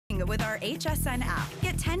with our HSN app.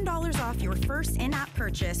 Get $10 off your first in-app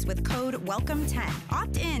purchase with code WELCOME10.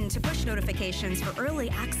 Opt in to push notifications for early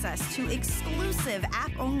access to exclusive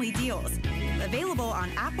app-only deals. Available on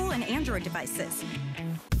Apple and Android devices.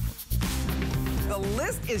 The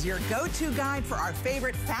List is your go-to guide for our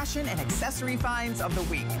favorite fashion and accessory finds of the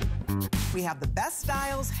week. We have the best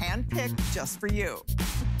styles handpicked just for you.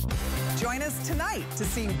 Join us tonight to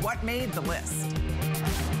see what made the list.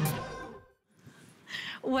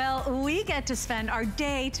 Well, we get to spend our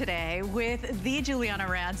day today with the Giuliana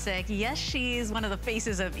Rancic. Yes, she's one of the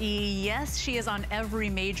faces of E. Yes, she is on every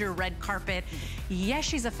major red carpet. Yes,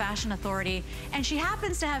 she's a fashion authority. And she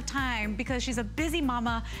happens to have time because she's a busy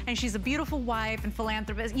mama and she's a beautiful wife and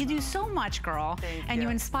philanthropist. You do so much, girl. And you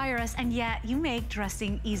inspire us, and yet you make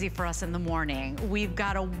dressing easy for us in the morning. We've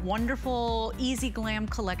got a wonderful, easy glam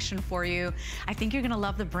collection for you. I think you're gonna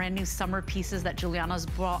love the brand new summer pieces that Giuliana's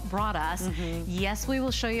brought us. Yes, we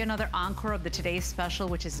will show you another encore of the Today's Special,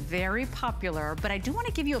 which is very popular, but I do want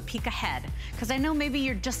to give you a peek ahead, because I know maybe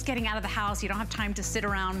you're just getting out of the house, you don't have time to sit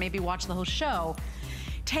around, maybe watch the whole show.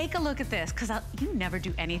 Take a look at this, because you never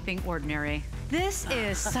do anything ordinary. This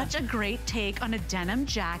is such a great take on a denim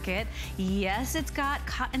jacket. Yes, it's got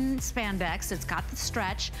cotton spandex, it's got the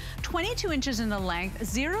stretch, 22 inches in the length,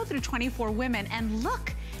 0 through 24 women, and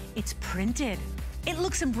look, it's printed. It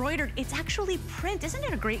looks embroidered. It's actually print. Isn't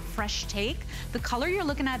it a great fresh take? The color you're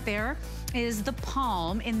looking at there is the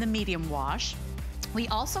palm in the medium wash. We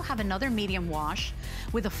also have another medium wash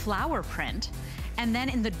with a flower print. And then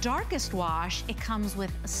in the darkest wash, it comes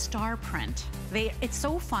with a star print. It's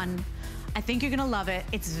so fun. I think you're gonna love it.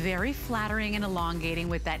 It's very flattering and elongating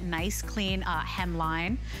with that nice clean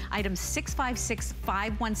hemline. Item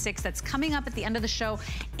 656516, that's coming up at the end of the show.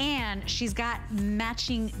 And she's got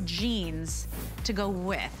matching jeans to go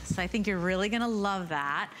with. So I think you're really gonna love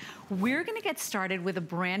that. We're gonna get started with a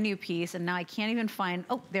brand new piece, and now I can't even find,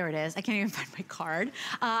 oh, there it is. I can't even find my card.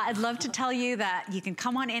 I'd love to tell you that you can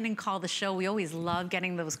come on in and call the show. We always love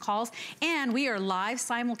getting those calls. And we are live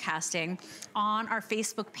simulcasting on our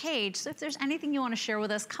Facebook page. So if there's anything you wanna share with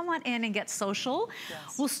us, come on in and get social.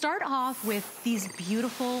 Yes. We'll start off with these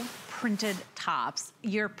beautiful printed tops.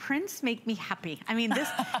 Your prints make me happy. I mean, this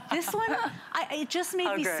one, it just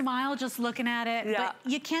made me smile just looking at it. Yeah.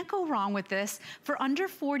 But you can't go wrong with this. For under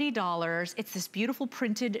 $40, it's this beautiful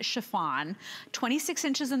printed chiffon, 26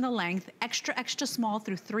 inches in the length, extra, extra small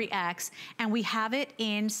through 3X, and we have it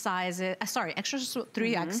in sizes, extra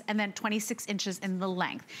 3X, and then 26 inches in the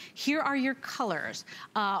length. Here are your colors.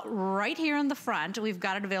 Right here in the front, we've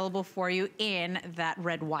got it available for you in that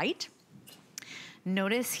red white.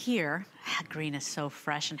 Notice here, green is so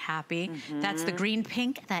fresh and happy. That's the green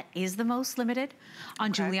pink, that is the most limited.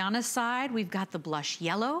 On Giuliana's side, we've got the blush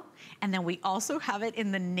yellow, and then we also have it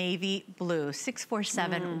in the navy blue,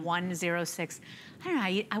 647106. I don't know,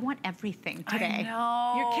 I want everything today. I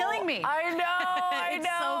know. You're killing me. I know, I know. It's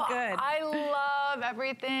so good. I love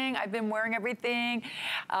everything. I've been wearing everything.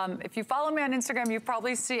 If you follow me on Instagram, you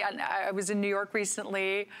probably see, I was in New York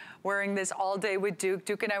recently wearing this all day with Duke.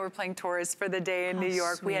 Duke and I were playing tourists for the day in New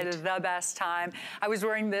York. Sweet. We had the best time. I was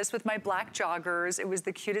wearing this with my black joggers. It was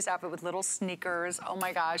the cutest outfit with little sneakers. Oh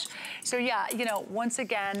my gosh. So yeah, you know, once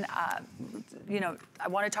again, you know, I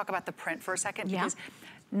want to talk about the print for a second, because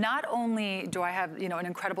not only do I have, you know, an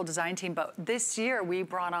incredible design team, but this year we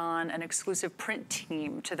brought on an exclusive print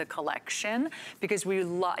team to the collection, because we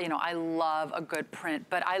love, you know, I love a good print,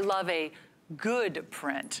 but I love a good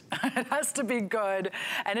print. It has to be good,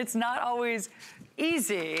 and it's not always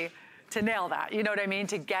easy to nail that, you know what I mean?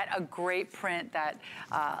 To get a great print that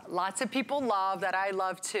lots of people love, that I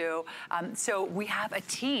love too. So we have a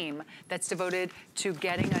team that's devoted to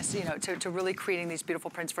getting us, you know, to really creating these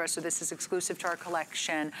beautiful prints for us. So this is exclusive to our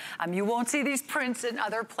collection. You won't see these prints in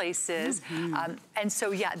other places. And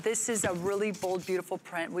so yeah, this is a really bold, beautiful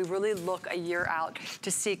print. We really look a year out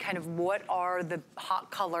to see kind of what are the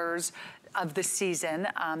hot colors of the season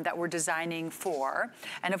that we're designing for.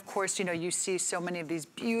 And of course, you know, you see so many of these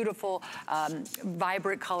beautiful,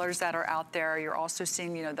 vibrant colors that are out there. You're also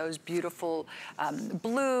seeing, you know, those beautiful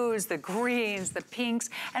blues, the greens, the pinks,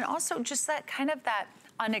 and also just that kind of that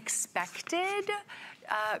unexpected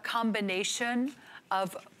combination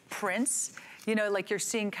of prints. you know, like you're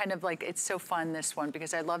seeing kind of like, it's so fun, this one,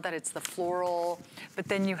 because I love that it's the floral, but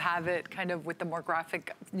then you have it kind of with the more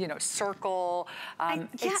graphic, you know, circle.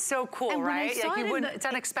 It's so cool, right? Like you wouldn't, it's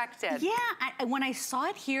unexpected. Yeah, when I saw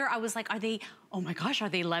it here, I was like, are they, oh my gosh, are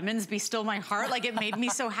they lemons? Be still my heart. Like it made me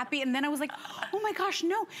so happy. And then I was like, oh my gosh,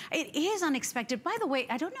 no, it is unexpected. By the way,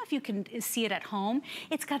 I don't know if you can see it at home.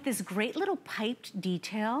 It's got this great little piped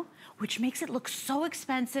detail, which makes it look so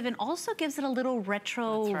expensive and also gives it a little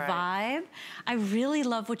retro vibe. I really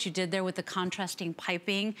love what you did there with the contrasting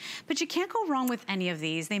piping, but you can't go wrong with any of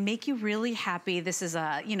these. They make you really happy. This is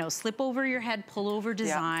a, you know, slip over your head, pull over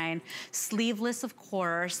design, sleeveless of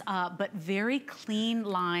course, but very clean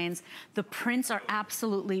lines. The prints are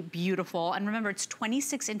absolutely beautiful. And remember, it's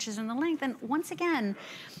 26 inches in the length. And once again,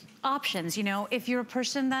 options, you know, if you're a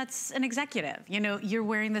person that's an executive, you know, you're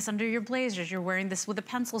wearing this under your blazers, you're wearing this with a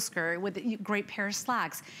pencil skirt, with a great pair of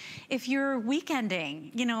slacks. If you're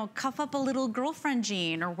weekending, you know, cuff up a little girlfriend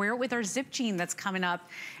jean or wear it with our zip jean that's coming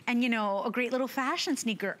up and, you know, a great little fashion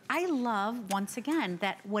sneaker. I love, once again,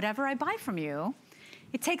 that whatever I buy from you,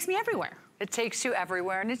 it takes me everywhere. It takes you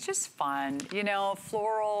everywhere, and it's just fun. You know,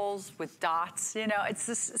 florals with dots, you know, it's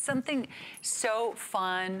just something so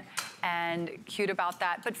fun and cute about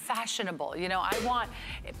that, but fashionable. You know, I want,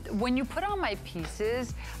 when you put on my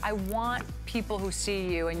pieces, I want people who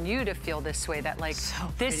see you and you to feel this way, that like,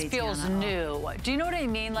 so this feels new. Do you know what I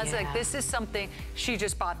mean, Leslie? Like, this is something she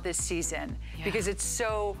just bought this season because it's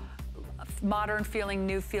so modern feeling,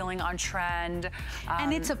 new feeling, on trend.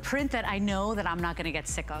 And it's a print that I know that I'm not gonna get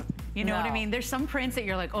sick of. You know what I mean? There's some prints that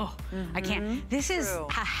you're like, oh, I can't. This is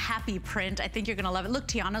a happy print. I think you're gonna love it. Look,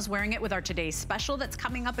 Tiana's wearing it with our today's special that's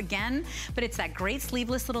coming up again, but it's that great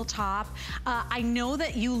sleeveless little top. I know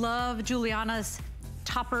that you love Giuliana's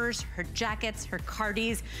toppers, her jackets, her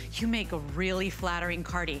cardis. You make a really flattering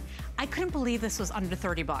cardie. I couldn't believe this was under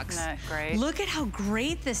 30 bucks. Great. Look at how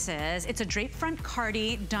great this is. It's a draped front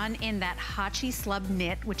cardie done in that Hachi slub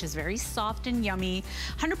knit, which is very soft and yummy.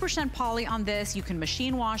 100% poly on this. You can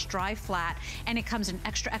machine wash, dry flat, and it comes in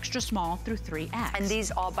extra, extra small through 3X. And these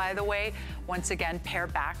all, by the way, once again, pair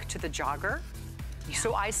back to the jogger.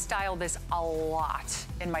 So I style this a lot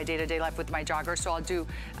in my day-to-day life with my jogger. So I'll do,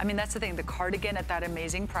 I mean, that's the thing, the cardigan at that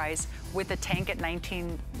amazing price with the tank at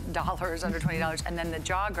 $19, under $20, and then the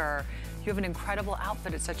jogger, you have an incredible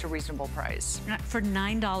outfit at such a reasonable price. For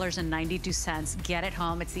 $9.92, get it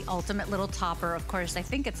home. It's the ultimate little topper. Of course, I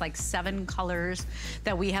think it's like 7 colors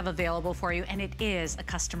that we have available for you, and it is a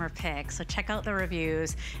customer pick. So check out the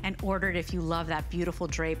reviews and order it if you love that beautiful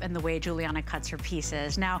drape and the way Giuliana cuts her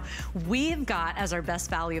pieces. Now, we've got, as our best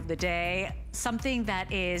value of the day, something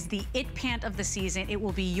that is the it pant of the season. It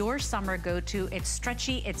will be your summer go-to. It's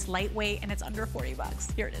stretchy, it's lightweight, and it's under 40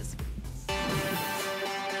 bucks. Here it is.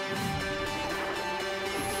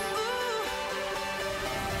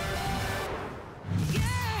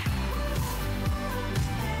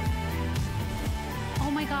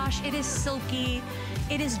 Gosh, it is silky,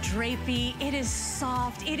 it is drapey, it is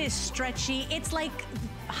soft, it is stretchy. It's like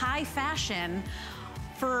high fashion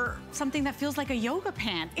for something that feels like a yoga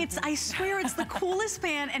pant. It's, I swear, it's the coolest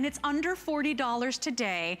pant, and it's under $40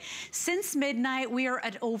 today. Since midnight, we are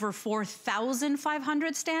at over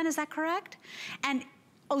 4,500, Stan, is that correct? And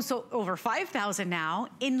so over 5,000 now.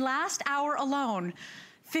 In last hour alone,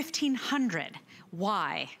 1,500.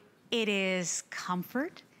 Why? It is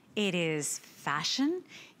comfort. It is fashion.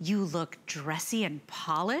 You look dressy and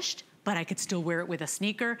polished, but I could still wear it with a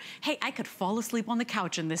sneaker. Hey, I could fall asleep on the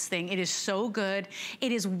couch in this thing. It is so good.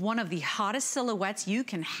 It is one of the hottest silhouettes you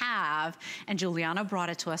can have, and Giuliana brought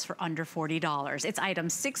it to us for under $40. It's item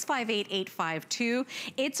 658852.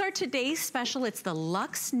 It's our today's special. It's the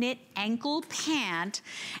Luxe Knit Ankle Pant,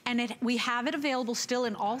 and we have it available still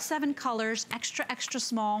in all 7 colors, extra, extra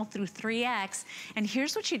small through 3X. And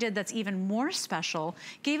here's what she did that's even more special.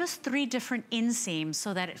 Gave us 3 different inseams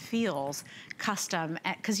so that it feels custom,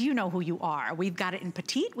 because you know who you are. We've got it in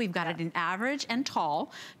petite, we've got it in average and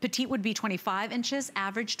tall. Petite would be 25 inches,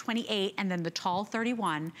 average 28, and then the tall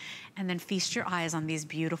 31. And then feast your eyes on these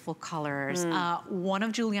beautiful colors. One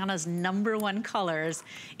of Giuliana's #1 colors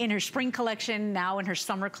in her spring collection, now in her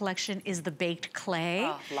summer collection, is the baked clay.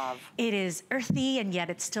 Oh, love. It is earthy, and yet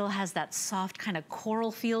it still has that soft kind of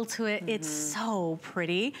coral feel to it. It's so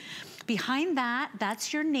pretty. Behind that,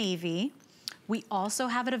 that's your navy. We also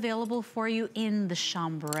have it available for you in the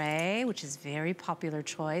chambray, which is very popular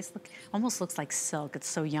choice. Look, almost looks like silk. It's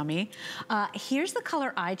so yummy. Here's the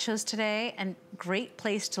color I chose today, and great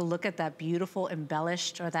place to look at that beautiful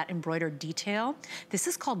embellished or that embroidered detail. This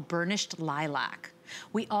is called burnished lilac.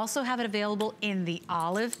 We also have it available in the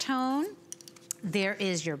olive tone. There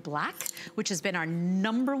is your black, which has been our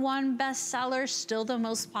 #1 bestseller, still the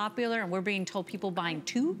most popular, and we're being told people buying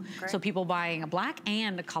 2. Great. So people buying a black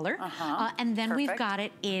and a color. And then we've got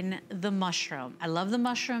it in the mushroom. I love the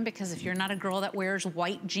mushroom because if you're not a girl that wears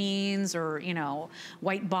white jeans or, you know,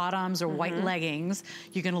 white bottoms or white leggings,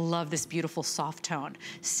 you're gonna love this beautiful soft tone.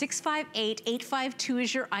 658852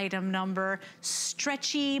 is your item number.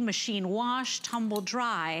 Stretchy, machine wash, tumble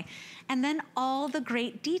dry. And then all the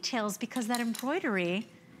great details because that embroidery,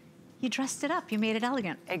 you dressed it up, you made it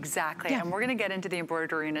elegant. Exactly, and we're gonna get into the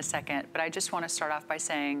embroidery in a second, but I just wanna start off by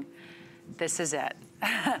saying, this is it.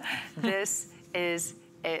 This is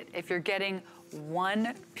it. If you're getting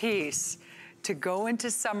one piece to go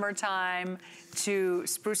into summertime, to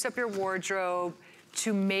spruce up your wardrobe,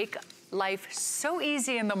 to make life so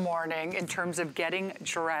easy in the morning in terms of getting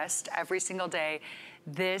dressed every single day,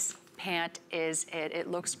 this pant is it. It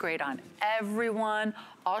looks great on everyone,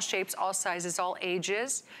 all shapes, all sizes, all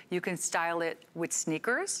ages. You can style it with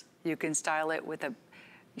sneakers. You can style it with a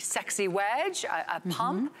sexy wedge, a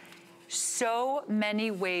pump. So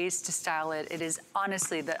many ways to style it. It is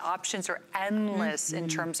honestly, the options are endless in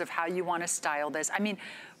terms of how you want to style this. I mean,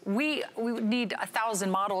 we need 1,000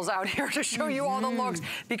 models out here to show you all the looks,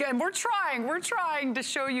 because and we're trying to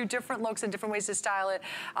show you different looks and different ways to style it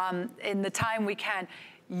in the time we can.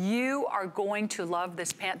 You are going to love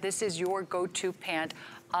this pant. This is your go-to pant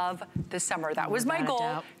of the summer. That was my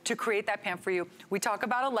goal, to create that pant for you. We talk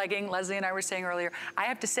about a legging. Leslie and I were saying earlier, I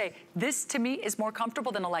have to say, this to me is more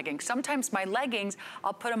comfortable than a legging. Sometimes my leggings,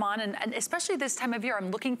 I'll put them on, and especially this time of year,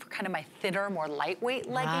 I'm looking for kind of my thinner, more lightweight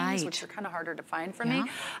leggings, which are kind of harder to find for me,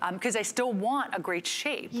 because I still want a great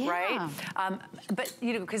shape, right? But,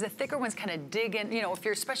 you know, because the thicker ones kind of dig in, you know,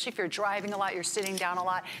 especially if you're driving a lot, you're sitting down a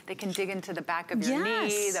lot, they can dig into the back of your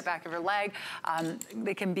knee, the back of your leg.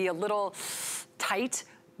 They can be a little tight.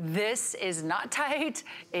 This is not tight.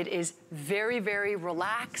 It is very, very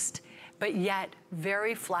relaxed, but yet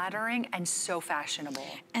very flattering and so fashionable.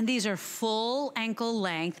 And these are full ankle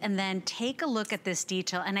length, and then take a look at this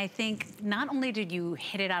detail. And I think not only did you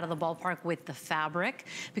hit it out of the ballpark with the fabric,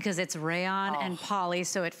 because it's rayon and poly,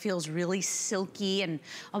 so it feels really silky and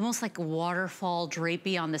almost like waterfall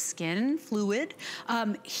drapey on the skin, fluid.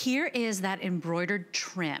 Here is that embroidered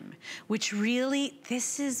trim, which really,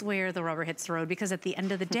 this is where the rubber hits the road, because at the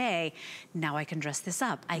end of the day, now I can dress this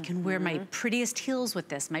up. I can wear my prettiest heels with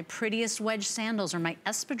this, my prettiest wedge sandals, or my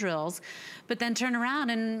espadrilles, but then turn around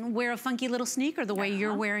and wear a funky little sneaker the way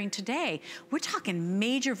you're wearing today. We're talking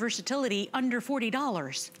major versatility under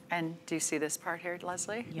 $40. And do you see this part here,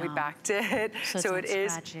 Leslie? We backed it. So it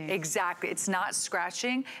is, exactly, it's not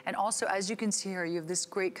scratching. And also, as you can see here, you have this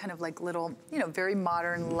great kind of like little, you know, very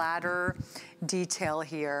modern ladder detail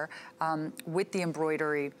here with the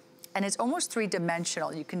embroidery. And it's almost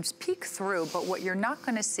 3-dimensional. You can peek through, but what you're not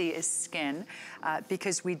gonna see is skin,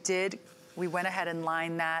 because we went ahead and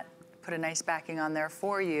lined that, put a nice backing on there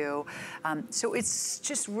for you. So it's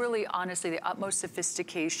just really, honestly, the utmost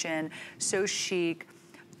sophistication, so chic.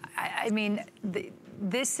 I mean,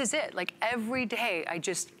 this is it. Like every day, I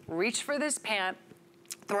just reach for this pant,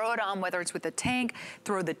 throw it on, whether it's with a tank,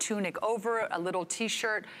 throw the tunic over it, a little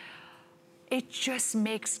t-shirt. It just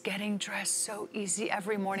makes getting dressed so easy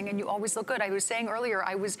every morning, and you always look good. I was saying earlier,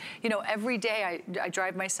 you know, every day I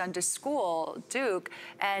drive my son to school, Duke,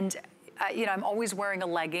 and you know, I'm always wearing a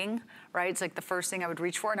legging, right? It's like the first thing I would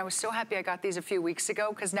reach for, and I was so happy I got these a few weeks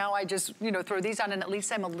ago, because now I just, you know, throw these on, and at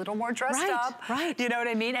least I'm a little more dressed up. You know what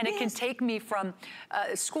I mean? And it can take me from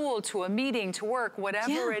school to a meeting to work,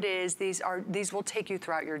 whatever it is. These will take you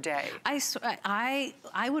throughout your day.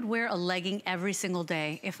 I would wear a legging every single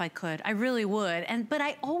day if I could. I really would. But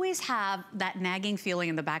I always have that nagging feeling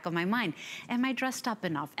in the back of my mind. Am I dressed up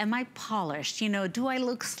enough? Am I polished? You know, do I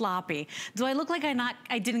look sloppy? Do I look like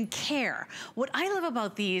I didn't care? What I love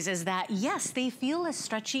about these is that, yes, they feel as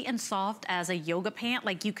stretchy and soft as a yoga pant.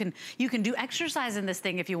 Like you can do exercise in this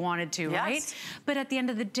thing if you wanted to, right? But at the end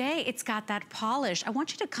of the day, it's got that polish. I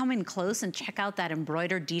want you to come in close and check out that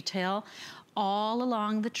embroidered detail all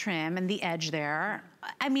along the trim and the edge there.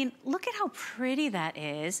 I mean, look at how pretty that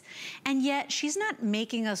is. And yet she's not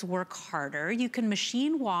making us work harder. You can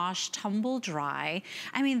machine wash, tumble dry.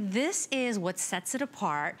 I mean, this is what sets it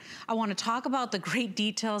apart. I want to talk about the great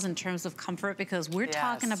details in terms of comfort, because we're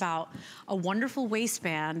talking about a wonderful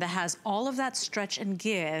waistband that has all of that stretch and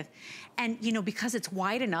give. And, you know, because it's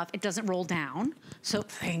wide enough, it doesn't roll down. So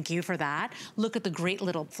thank you for that. Look at the great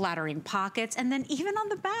little flattering pockets. And then even on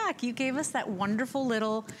the back, you gave us that wonderful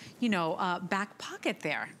little, you know, back pocket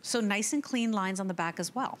there. So nice and clean lines on the back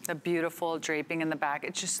as well. The beautiful draping in the back.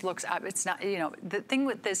 It just looks, it's not, you know, the thing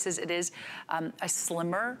with this is it is a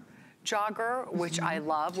slimmer jogger, which I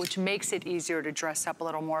love, which makes it easier to dress up a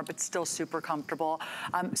little more, but still super comfortable.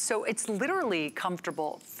 So it's literally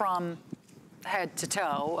comfortable from head to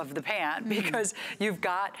toe of the pant because you've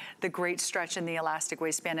got the great stretch in the elastic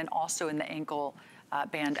waistband and also in the ankle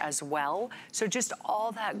band as well. So just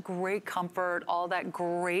all that great comfort, all that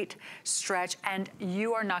great stretch, and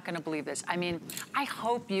you are not gonna believe this. I mean, I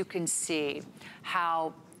hope you can see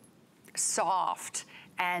how soft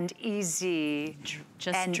and easy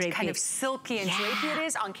just and drapey. kind of silky and drapey it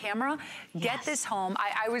is on camera. Get this home.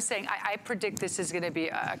 I was saying, I predict this is gonna be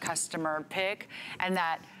a customer pick and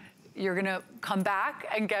that you're gonna come back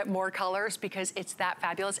and get more colors because it's that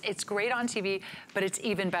fabulous. It's great on TV, but it's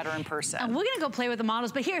even better in person. And we're gonna go play with the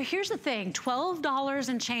models, but here's the thing, $12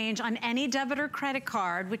 and change on any debit or credit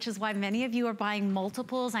card, which is why many of you are buying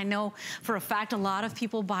multiples. I know for a fact a lot of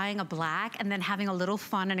people buying a black and then having a little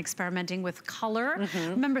fun and experimenting with color.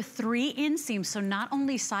 Remember, 3 inseams, so not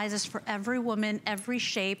only sizes for every woman, every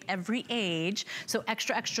shape, every age, so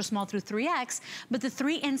extra, extra small through 3X, but the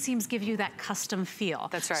 3 inseams give you that custom feel.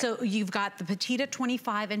 That's right. So you've got the petite at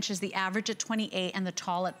 25 inches, the average at 28, and the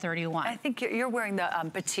tall at 31. I think you're wearing the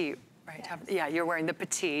petite, right? Yes. Yeah, you're wearing the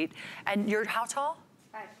petite. And you're how tall?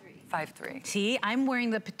 5'3". 5'3". See, I'm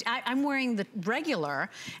wearing the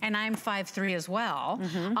regular, and I'm 5'3" as well.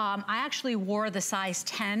 I actually wore the size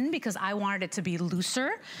 10 because I wanted it to be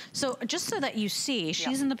looser. So just so that you see,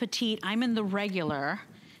 she's in the petite, I'm in the regular,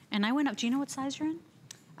 and I went up. Do you know what size you're in?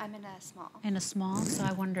 I'm in a small. In a small, so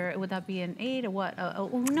I wonder, would that be an 8 or what?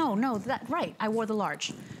 Oh, no, that, right, I wore the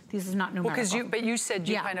large. This is not numerical. Well, but you said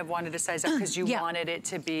you kind of wanted to size up because you wanted it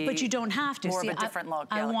to be but you don't have to. More of a different look.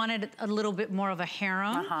 I wanted a little bit more of a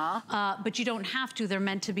harem, but you don't have to. They're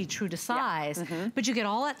meant to be true to size. But you get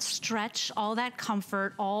all that stretch, all that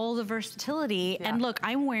comfort, all the versatility. And look,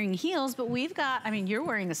 I'm wearing heels, but we've got, I mean, you're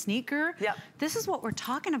wearing a sneaker. This is what we're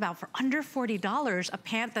talking about for under $40, a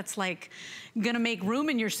pant that's like gonna make room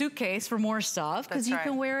in your suitcase for more stuff because you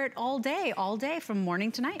can wear it all day from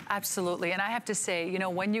morning to night. Absolutely, and I have to say, you know,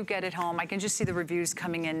 when you get it home, I can just see the reviews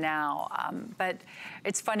coming in now, but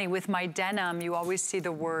it's funny, with my denim, you always see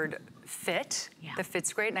the word fit. The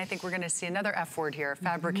fit's great, and I think we're gonna see another F word here,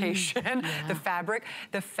 fabrication, the fabric.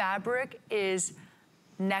 The fabric is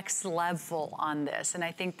next level on this, and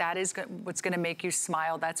I think that is what's gonna make you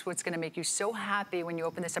smile. That's what's gonna make you so happy when you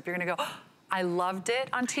open this up. You're gonna go, oh, I loved it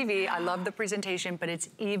on TV. I love the presentation, but it's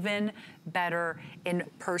even better in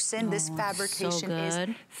person. This fabrication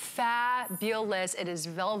is fabulous. It is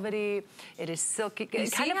velvety. It is silky.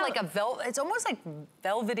 It's kind of like a it's almost like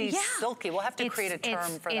velvety silky. We'll have to create a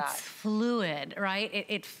term for that. It's fluid, right?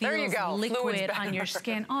 It feels liquid on your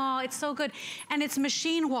skin. Oh, it's so good. And it's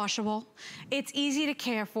machine washable. It's easy to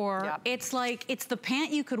care for. It's like, it's the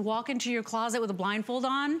pant you could walk into your closet with a blindfold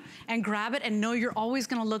on and grab it and know you're always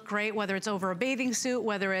gonna look great, whether it's over a bathing suit,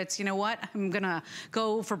 whether it's, you know what, I'm gonna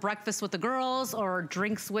go for breakfast with the girls or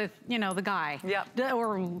drinks with, you know, the guy.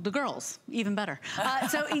 Or the girls, even better.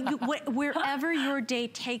 So wherever your day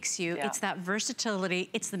takes you, it's that versatility.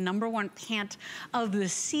 It's the #1 pant of the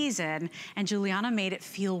season, and Giuliana made it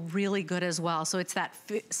feel really good as well. So it's that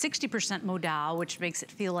 60% modal, which makes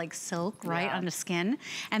it feel like silk, right, on the skin,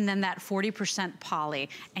 and then that 40% poly,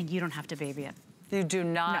 and you don't have to baby it. You do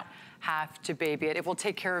not have to baby it. It will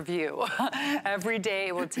take care of you. Every day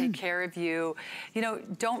it will take care of you. You know,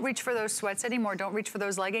 don't reach for those sweats anymore. Don't reach for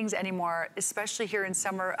those leggings anymore, especially here in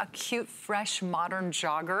summer. A cute, fresh, modern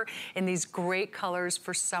jogger in these great colors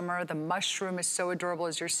for summer. The mushroom is so adorable,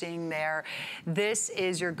 as you're seeing there. This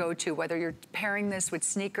is your go-to, whether you're pairing this with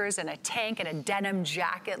sneakers and a tank and a denim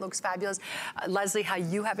jacket, looks fabulous. Leslie, how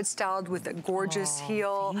you have it styled with a gorgeous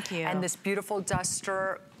heel and this beautiful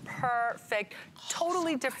duster. Perfect.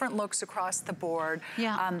 Totally different looks across the board.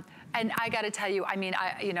 And I got to tell you, I mean,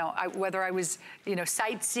 whether I was,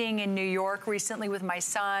 sightseeing in New York recently with my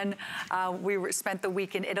son, spent the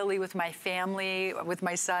week in Italy with my family, with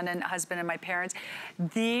my son and husband and my parents.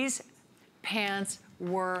 These pants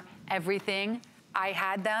were everything. I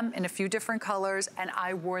had them in a few different colors, and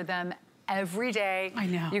I wore them every day. I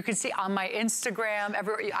know. You can see on my Instagram,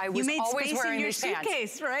 I was always wearing these pants. You made space in your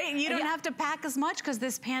suitcase, right? You don't have to pack as much because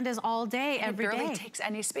this pant is all day, every day. It barely takes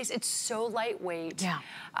any space. It's so lightweight,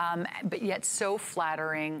 but yet so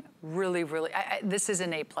flattering. Really, really, this is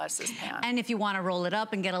an A+, this pant. And if you want to roll it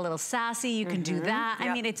up and get a little sassy, you can do that.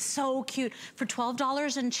 I mean, it's so cute. For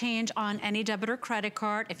 $12 and change on any debit or credit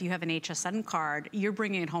card, if you have an HSN card, you're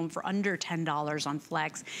bringing it home for under $10 on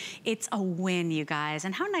Flex. It's a win, you guys.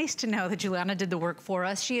 And how nice to know that Giuliana did the work for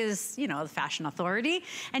us. She is, you know, the fashion authority,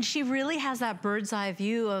 and she really has that bird's eye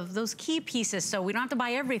view of those key pieces, so we don't have to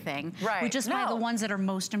buy everything. Right. We just buy the ones that are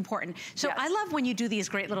most important. So I love when you do these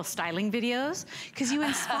great little styling videos, because you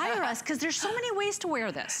inspire us, because there's so many ways to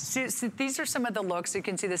wear this. So these are some of the looks. You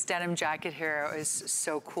can see this denim jacket here is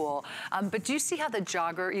so cool. But do you see how the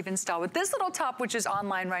jogger even style with this little top, which is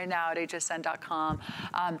online right now at hsn.com.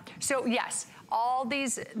 So yes, all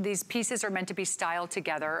these pieces are meant to be styled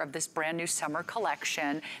together of this brand new summer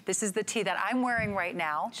collection. This is the tee that I'm wearing right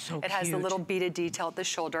now. So it has the little beaded detail at the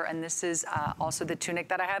shoulder, and this is also the tunic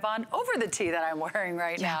that I have on over the tee that I'm wearing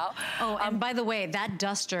right now. Oh, and by the way, that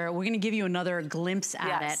duster, we're gonna give you another glimpse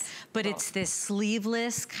at it, but it's this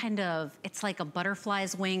sleeveless kind of, it's like a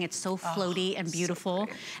butterfly's wing. It's so floaty and beautiful.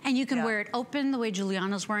 So and you can wear it open the way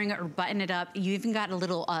Giuliana's wearing it, or button it up. You even got a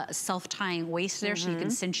little self-tying waist there, so you can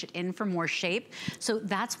cinch it in for more shape. So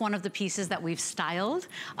that's one of the pieces that we've styled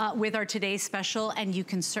with our today's special, and you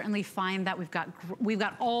can certainly find that we've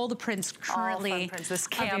got all the prints currently. All fun prints. This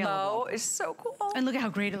camo is so cool. And look at how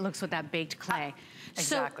great it looks with that baked clay.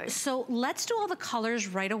 Exactly. So let's do all the colors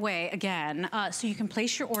right away again, so you can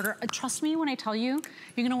place your order. Trust me when I tell you,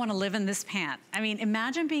 you're gonna wanna live in this pant. I mean,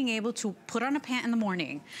 imagine being able to put on a pant in the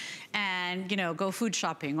morning and, you know, go food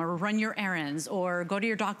shopping or run your errands or go to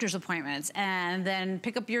your doctor's appointments and then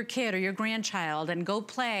pick up your kid or your grandchild and go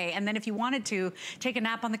play. And then if you wanted to, take a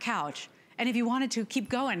nap on the couch. And if you wanted to, keep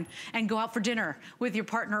going and go out for dinner with your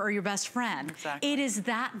partner or your best friend. Exactly. It is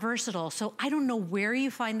that versatile. So I don't know where you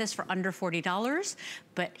find this for under $40,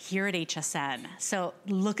 but here at HSN. So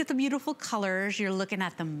look at the beautiful colors. You're looking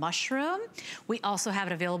at the mushroom. We also have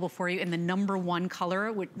it available for you in the #1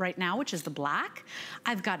 color right now, which is the black.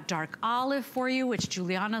 I've got dark olive for you, which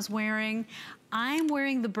Giuliana's wearing. I'm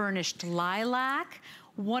wearing the burnished lilac.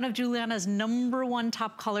 One of Giuliana's #1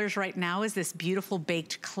 top colors right now is this beautiful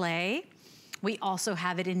baked clay. We also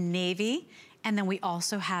have it in navy, and then we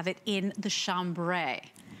also have it in the chambray.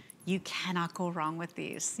 You cannot go wrong with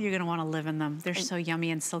these. You're gonna wanna live in them. They're so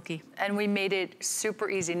yummy and silky. And we made it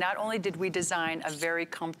super easy. Not only did we design a very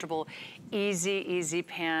comfortable, easy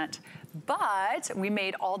pant, but we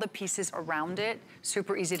made all the pieces around it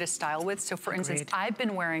super easy to style with. So for instance, I've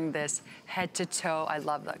been wearing this head to toe. I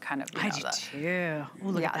love that kind of, you know, I do too.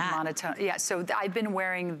 Ooh, look at that. Monotone. Yeah, so I've been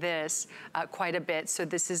wearing this quite a bit. So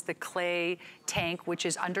this is the clay tank, which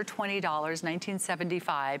is under $20,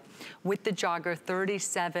 $19.75, with the jogger,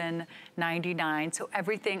 $37.99. So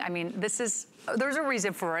everything, I mean, this is, there's a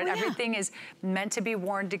reason for it. Everything is meant to be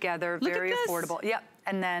worn together, very affordable. Yep.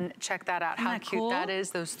 And then check that out, how cute that is,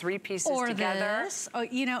 those 3 pieces together. This. Oh,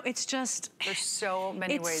 you know, it's just, there's so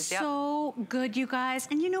many ways. It's so good, you guys.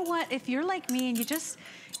 And you know what, if you're like me and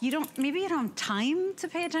maybe you don't have time to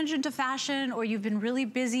pay attention to fashion, or you've been really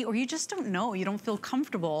busy, or you just don't know, you don't feel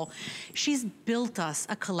comfortable. She's built us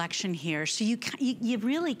a collection here, so you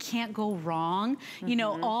really can't go wrong. You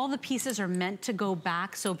know, all the pieces are meant to go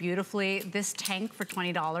back so beautifully. This tank for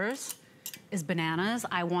 $20 is bananas.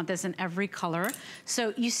 I want this in every color.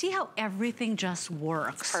 So you see how everything just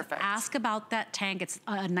works. Perfect. Ask about that tank. It's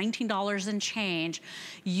 $19 and change.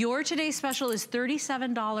 Your today's special is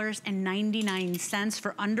 $37.99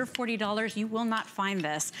 for under $40. You will not find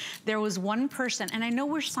this. There was one person, and I know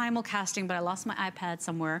we're simulcasting, but I lost my iPad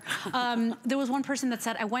somewhere. There was one person that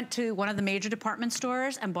said, I went to one of the major department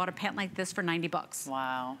stores and bought a pant like this for 90 bucks.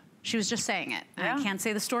 Wow. She was just saying it. I can't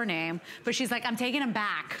say the store name, but she's like, I'm taking them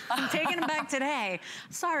back. I'm taking them back today.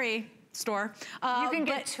 Sorry, store. You can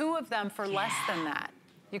get 2 of them for less than that.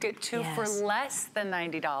 You get 2 for less than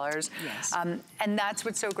 $90. Yes. And that's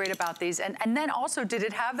what's so great about these. And then also, did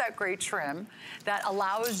it have that great trim that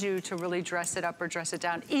allows you to really dress it up or dress it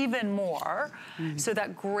down even more? So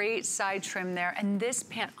that great side trim there. And this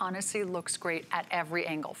pant honestly looks great at every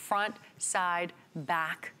angle. Front, side,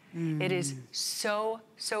 back. It is so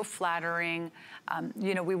flattering.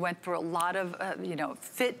 You know, we went through a lot of, you know,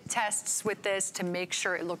 fit tests with this to make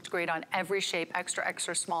sure it looked great on every shape, extra,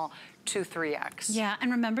 extra small to 3X. Yeah,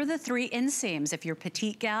 and remember the 3 inseams. If you're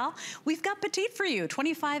petite gal, we've got petite for you,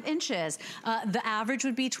 25 inches. The average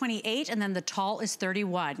would be 28, and then the tall is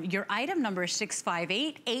 31. Your item number is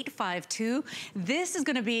 658852. This is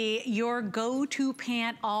gonna be your go-to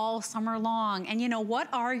pant all summer long. And you know, what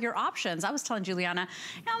are your options? I was telling Giuliana,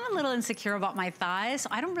 you know, I'm a little insecure about my thighs, so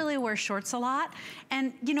I don't really wear shorts a lot.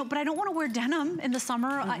 And, you know, but I don't wanna wear denim in the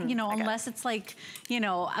summer, you know, unless it's like, you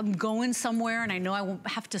know, I'm going somewhere and I know I won't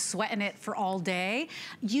have to sweat in it for all day.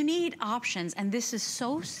 You need options, and this is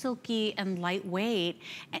so silky and lightweight.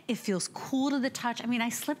 It feels cool to the touch. I mean, I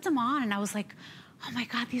slipped them on and I was like, oh my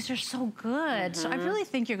God, these are so good. So I really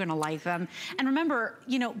think you're gonna like them. And remember,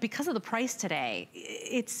 you know, because of the price today,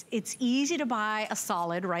 it's easy to buy a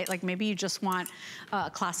solid, right? Like maybe you just want a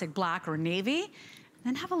classic black or navy.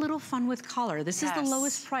 Then have a little fun with color. This is the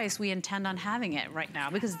lowest price we intend on having it right now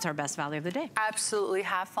because it's our best value of the day. Absolutely,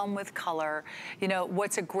 have fun with color. You know,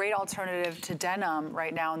 what's a great alternative to denim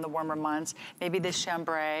right now in the warmer months? Maybe the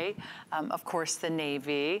chambray, of course the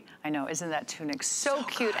navy. I know, isn't that tunic so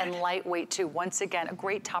cute and lightweight too? Once again, a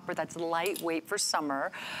great topper that's lightweight for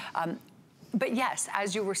summer. But yes,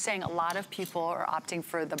 as you were saying, a lot of people are opting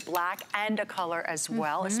for the black and a color as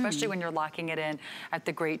well, especially when you're locking it in at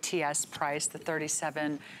the great TS price, the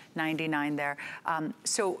 $37.99 there.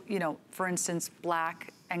 So, you know, for instance,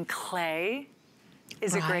 black and clay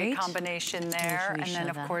is a great combination there. And then,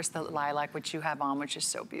 of course, the lilac, which you have on, which is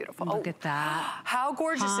so beautiful. Look at that. How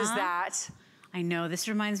gorgeous is that? I know, this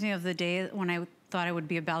reminds me of the day when I thought I would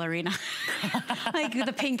be a ballerina. Like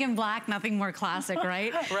the pink and black, nothing more classic,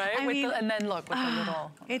 right? Right, I mean, and then look, with the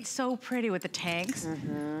little... It's so pretty with the tanks.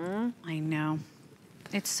 I know.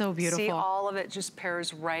 It's so beautiful. See, all of it just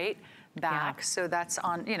pairs right back. So that's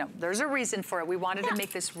on, you know, there's a reason for it. We wanted to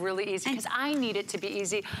make this really easy because I need it to be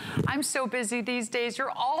easy. I'm so busy these days.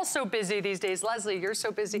 You're all so busy these days. Leslie, you're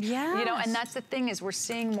so busy. Yes. You know, and that's the thing is we're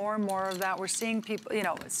seeing more and more of that. We're seeing people, you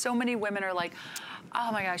know, so many women are like, oh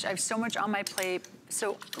my gosh, I have so much on my plate.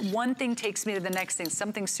 So one thing takes me to the next thing,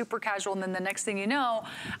 something super casual, and then the next thing you know,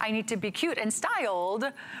 I need to be cute and styled,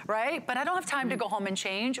 right? But I don't have time to go home and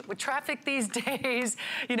change. With traffic these days,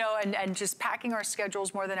 you know, and just packing our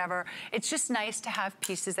schedules more than ever, it's just nice to have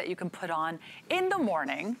pieces that you can put on in the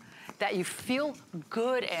morning that you feel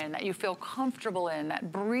good in, that you feel comfortable in,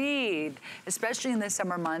 that breathe, especially in the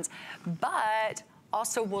summer months, but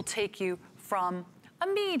also will take you from a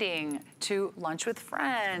meeting to lunch with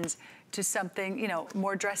friends to something, you know,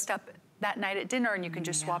 more dressed up that night at dinner, and you can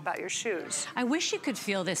just swap out your shoes. I wish you could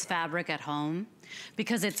feel this fabric at home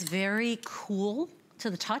because it's very cool to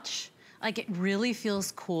the touch. Like it really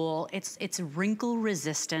feels cool. It's wrinkle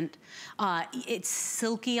resistant. It's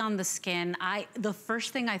silky on the skin. The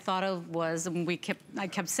first thing I thought of was when I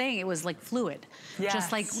kept saying it was like fluid,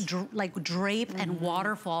 just like drape and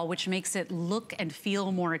waterfall, which makes it look and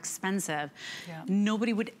feel more expensive.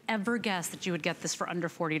 Nobody would ever guess that you would get this for under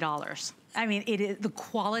 $40. I mean, the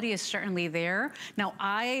quality is certainly there. Now,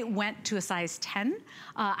 I went to a size 10.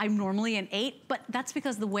 I'm normally an 8, but that's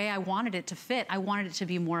because the way I wanted it to fit, I wanted it to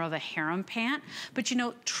be more of a harem pant. But you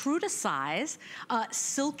know, true to size,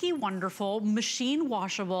 silky wonderful, machine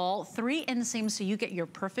washable, 3 inseams so you get your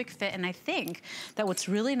perfect fit. And I think that what's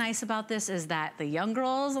really nice about this is that the young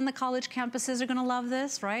girls on the college campuses are gonna love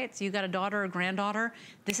this, right? So you got a daughter or granddaughter,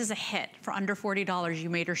 this is a hit. For under $40, you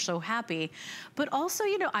made her so happy. But also,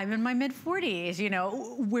 you know, I'm in my mid-40s, you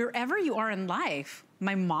know, wherever you are in life,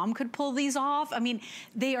 my mom could pull these off. I mean,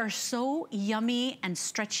 they are so yummy and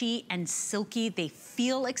stretchy and silky. They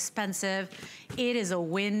feel expensive. It is a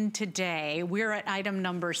win today. We're at item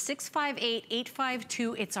number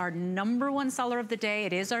 658852. It's our #1 seller of the day.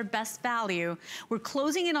 It is our best value. We're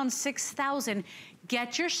closing in on 6,000.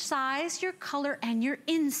 Get your size, your color, and your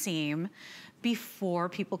inseam before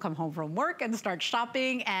people come home from work and start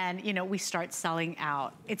shopping and, you know, we start selling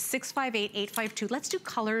out. It's 658852. Let's do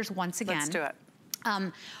colors once again. Let's do it.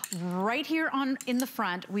 Right here in the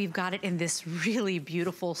front, we've got it in this really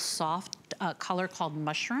beautiful soft color called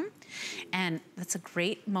mushroom. And that's a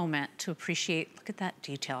great moment to appreciate, look at that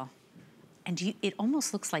detail. And it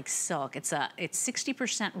almost looks like silk. It's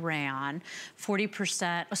 60% rayon,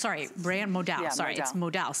 40%, rayon modal, modal. It's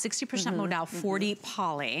modal. 60% modal, 40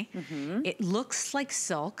 poly. It looks like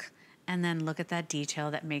silk. And then look at that detail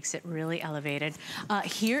that makes it really elevated.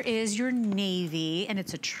 Here is your navy, and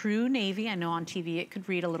it's a true navy. I know on TV it could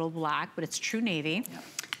read a little black, but it's true navy.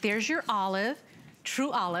 There's your olive.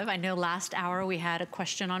 True olive. I know last hour we had a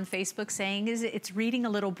question on Facebook saying, it's reading a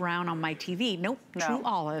little brown on my TV. Nope, no, true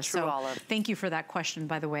olive. True olive. Thank you for that question,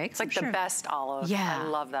 by the way. It's like the best olive. Yeah. I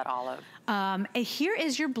love that olive. Here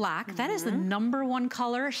is your black. That is the #1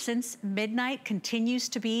 color since midnight, continues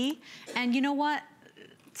to be. And you know what?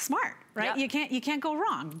 Smart, right? You can't go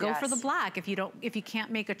wrong. Go for the black if you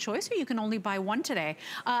can't make a choice, or you can only buy one today.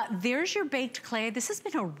 There's your baked clay. This has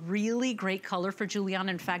been a really great color for Giuliana.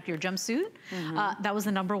 In fact, your jumpsuit, that was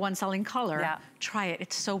the #1 selling color. Try it,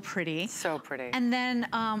 it's so pretty. So pretty. And then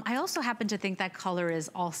I also happen to think that color is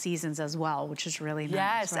all seasons as well, which is really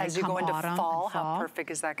nice. Yes, right? as you go into fall, how perfect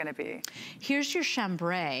is that gonna be? Here's your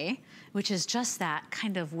chambray, which is just that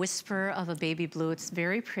kind of whisper of a baby blue. It's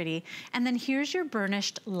very pretty. And then here's your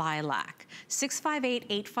burnished lilac.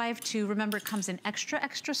 658852. Remember, it comes in extra,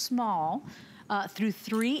 extra small. through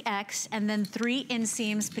 3X, and then 3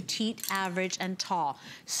 inseams, petite, average, and tall.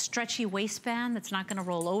 Stretchy waistband that's not gonna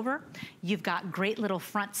roll over. You've got great little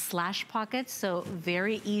front slash pockets, so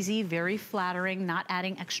very easy, very flattering, not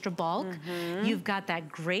adding extra bulk. You've got that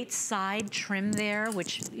great side trim there,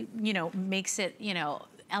 which, you know, makes it, you know,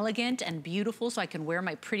 elegant and beautiful, so I can wear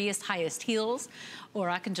my prettiest, highest heels, or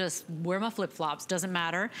I can just wear my flip-flops, doesn't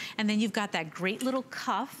matter. And then you've got that great little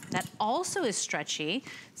cuff that also is stretchy.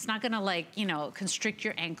 It's not gonna, like, you know, constrict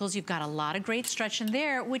your ankles. You've got a lot of great stretch in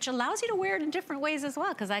there, which allows you to wear it in different ways as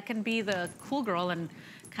well, because I can be the cool girl and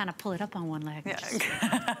kind of pull it up on one leg.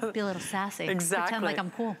 Yeah. Be a little sassy. Exactly. Pretend like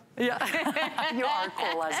I'm cool. Yeah, you are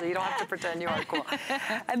cool, Leslie. You don't have to pretend you are cool.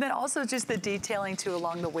 And then also just the detailing too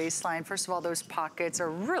along the waistline. First of all, those pockets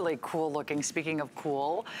are really cool looking, speaking of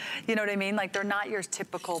cool. You know what I mean? Like, they're not your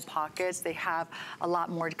typical pockets. They have a lot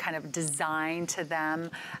more kind of design to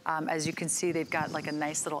them. As you can see, they've got like a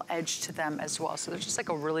nice little edge to them as well. So they're just like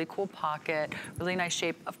a really cool pocket, really nice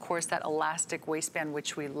shape. Of course, that elastic waistband,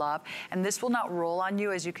 which we love. And this will not roll on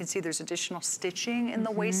you. As you can see, there's additional stitching in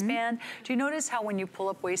the waistband. Do you notice how when you pull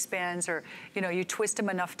up waistbands, or, you know, you twist them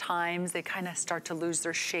enough times, they kind of start to lose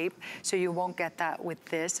their shape? So you won't get that with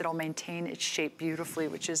this. It'll maintain its shape beautifully,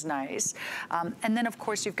 which is nice. And then of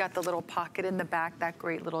course you've got the little pocket in the back, that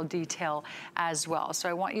great little detail as well. So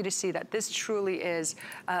I want you to see that this truly is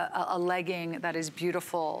a legging that is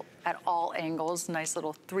beautiful at all angles. Nice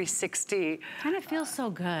little 360. Kind of feels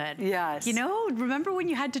so good. Yes. You know, remember when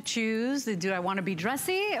you had to choose, do I want to be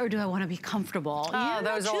dressy or do I want to be comfortable? You're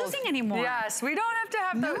not choosing anymore. Yes, we don't have to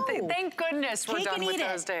have those. Thank goodness we're done with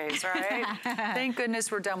those days, right? Thank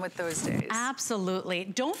goodness we're done with those days. Absolutely.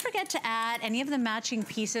 Don't forget to add any of the matching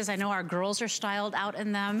pieces. I know our girls are styled out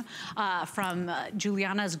in them, from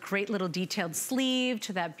Giuliana's great little detailed sleeve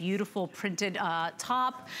to that beautiful printed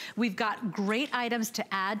top. We've got great items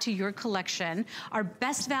to add to your collection. Our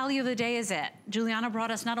best value of the day is it. Giuliana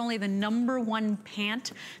brought us not only the #1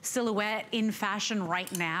 pant silhouette in fashion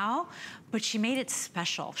right now, but she made it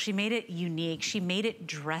special. She made it unique. She made it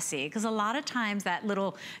dressy. Because a lot of times that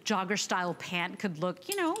little jogger style pant could look,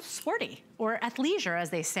 you know, sporty or athleisure, as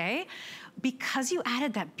they say. Because you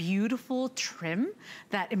added that beautiful trim,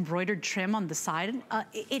 that embroidered trim on the side,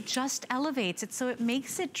 it just elevates it, so it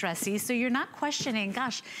makes it dressy, so you're not questioning,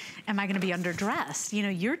 gosh, am I gonna be underdressed? You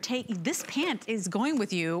know, this pant is going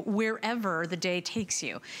with you wherever the day takes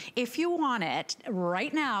you. If you want it,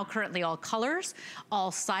 right now, currently all colors,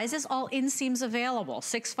 all sizes, all inseams available,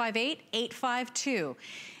 658, 852.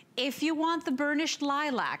 If you want the burnished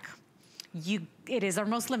lilac, it is our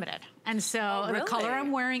most limited. And so the color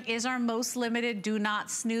I'm wearing is our most limited. Do not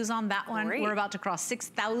snooze on that one. We're about to cross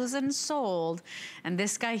 6,000 sold. And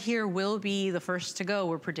this guy here will be the first to go,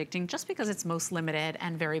 we're predicting, just because it's most limited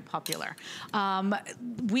and very popular.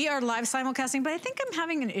 We are live simulcasting, but I think I'm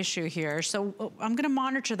having an issue here. So I'm gonna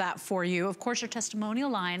monitor that for you. Of course, your testimonial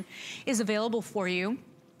line is available for you.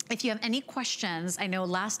 If you have any questions, I know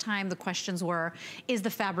last time the questions were, is the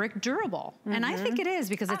fabric durable? And I think it is,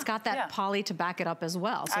 because it's got that poly to back it up as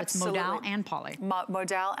well. So it's modal and poly.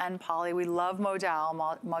 Modal and poly. We love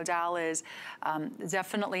modal. Modal is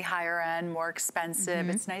definitely higher end, more expensive.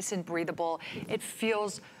 It's nice and breathable. It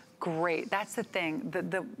feels great. That's the thing.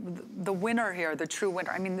 The winner here, the true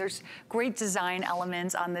winner. I mean, there's great design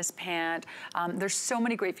elements on this pant. There's so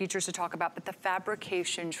many great features to talk about, but the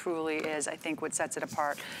fabrication truly is, I think, what sets it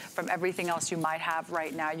apart from everything else you might have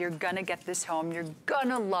right now. You're gonna get this home. You're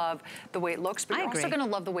gonna love the way it looks, but you're also gonna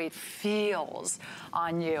love the way it feels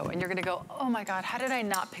on you. And you're gonna go, oh my God, how did I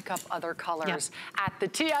not pick up other colors at the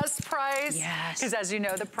TS price? Yes. Because as you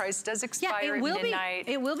know, the price does expire at midnight.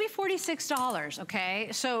 It will be $46, okay?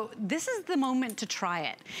 So this is the moment to try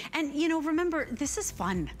it. And you know, remember, this is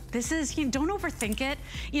fun. This is, you know, don't overthink it.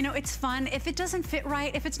 You know, it's fun. If it doesn't fit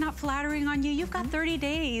right, if it's not flattering on you, you've got 30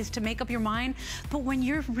 days to make up your mind. But when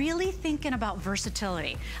you're really thinking about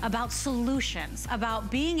versatility, about solutions,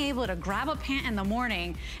 about being able to grab a pant in the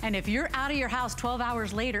morning, and if you're out of your house 12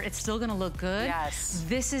 hours later, it's still gonna look good. Yes.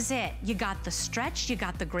 This is it. You got the stretch, you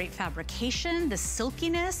got the great fabrication, the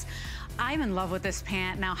silkiness. I'm in love with this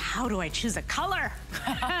pant. Now, how do I choose a color?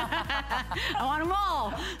 I want them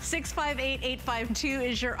all. 658-852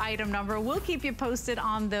 is your item number. We'll keep you posted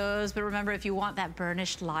on those. But remember, if you want that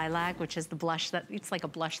burnished lilac, which is the blush that, it's like a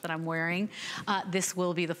blush that I'm wearing, this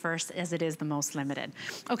will be the first, as it is the most limited.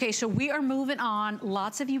 Okay, so we are moving on.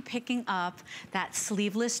 Lots of you picking up that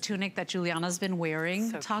sleeveless tunic that Giuliana's been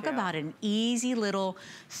wearing. So talk about an easy little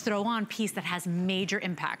throw-on piece that has major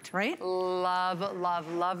impact, right? Love,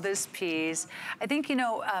 love, love this piece. I think, you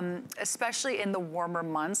know, especially in the warmer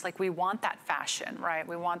months, like we want that fashion, right?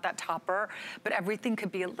 We want that topper, but everything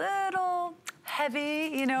could be a little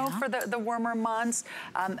heavy, you know, for the warmer months.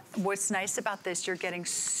 What's nice about this, you're getting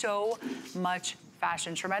so much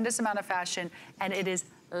fashion, tremendous amount of fashion, and it is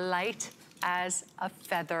light as a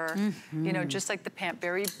feather, you know, just like the pant,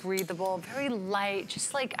 very breathable, very light,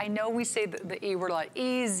 just like, I know we say the E word a lot,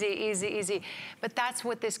 easy, easy, easy, but that's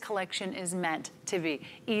what this collection is meant to be,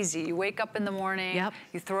 easy. You wake up in the morning,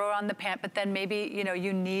 you throw on the pant, but then maybe, you know,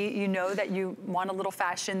 you know that you want a little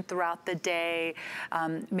fashion throughout the day.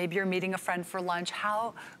 Maybe you're meeting a friend for lunch.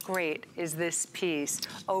 How great is this piece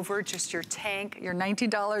over just your tank, your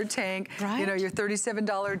 $19 tank, you know, your $37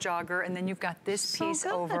 jogger, and then you've got this piece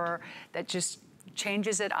over that just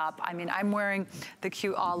changes it up. I mean, I'm wearing the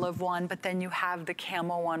cute olive one, but then you have the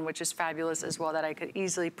camel one, which is fabulous as well, that I could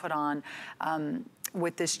easily put on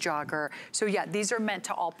with this jogger. So yeah, these are meant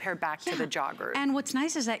to all pair back to the joggers. And what's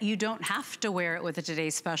nice is that you don't have to wear it with a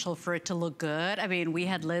Today's Special for it to look good. I mean, we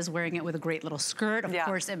had Liz wearing it with a great little skirt. Of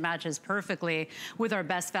course, it matches perfectly with our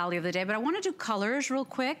best value of the day. But I want to do colors real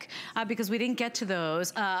quick because we didn't get to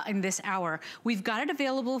those in this hour. We've got it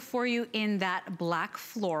available for you in that black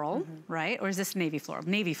floral, right? Or is this navy floral?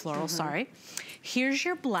 Navy floral, sorry. Here's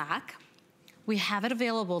your black. We have it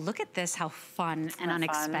available. Look at this, how fun and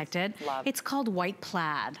unexpected. It's called white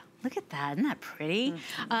plaid. Look at that, isn't that pretty?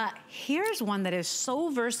 Here's one that is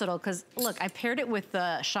so versatile because look, I paired it with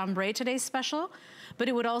the chambray Today's Special, but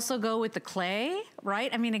it would also go with the clay,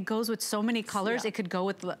 right? I mean, it goes with so many colors. It could go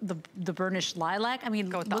with the burnished lilac. I mean,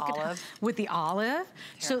 go with the olive. With the olive.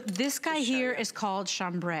 So this guy here is called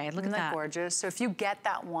chambray. Look at that. Isn't that gorgeous? So if you get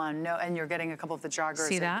that one, and you're getting a couple of the joggers,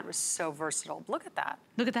 see that? It was so versatile. Look at that.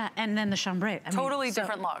 Look at that, and then the chambray. Totally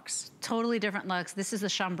different looks. Totally different looks. This is the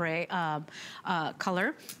chambray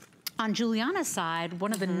color. On Giuliana's side,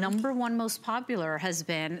 one of the #1 most popular has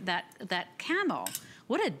been that camo.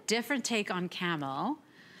 What a different take on camo.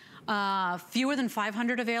 Fewer than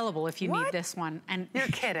 500 available if you need this one. And you're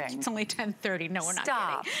kidding. It's only 10:30. No, we're not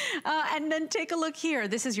kidding. And then take a look here.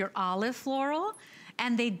 This is your olive floral.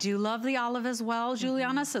 And they do love the olive as well,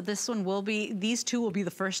 Giuliana. So this one will be, these two will be the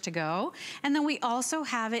first to go. And then we also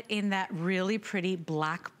have it in that really pretty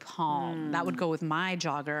black palm. That would go with my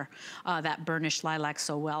jogger, that burnished lilac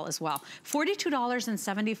so well as well.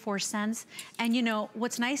 $42.74. And you know,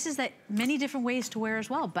 what's nice is that many different ways to wear as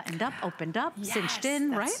well. Buttoned up, opened up, cinched in,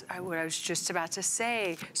 right? What I was just about to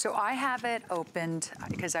say. So I have it opened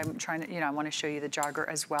because I'm trying to, you know, I want to show you the jogger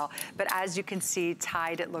as well. But as you can see,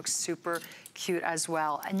 tied, it looks super cute as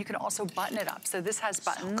well. And you can also button it up. So this has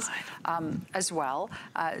buttons as well.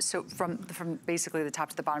 So from basically the top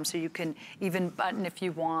to the bottom. So you can even button if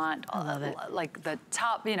you want, like the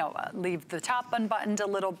top, you know, leave the top unbuttoned a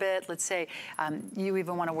little bit. Let's say you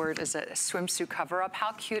even want to wear it as a swimsuit cover up.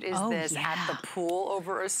 How cute is this at the pool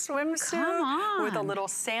over a swimsuit with a little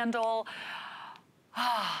sandal?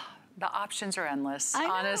 The options are endless.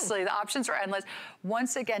 Honestly, the options are endless.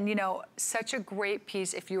 Once again, you know, such a great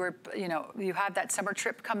piece. If you were, you know, you have that summer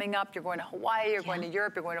trip coming up, you're going to Hawaii, you're going to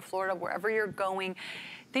Europe, you're going to Florida, wherever you're going,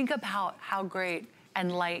 think about how great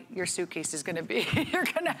and light your suitcase is gonna be. You're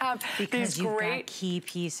gonna have these great key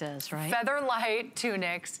pieces, right? Feather light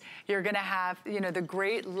tunics. You're gonna have, you know, the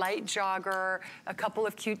great light jogger, a couple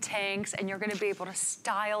of cute tanks, and you're gonna be able to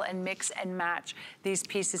style and mix and match these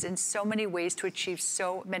pieces in so many ways to achieve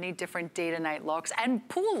so many different day to night looks and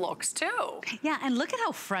pool looks too. Yeah, and look at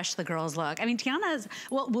how fresh the girls look. I mean, Tiana's,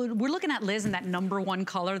 well, we're looking at Liz in that #1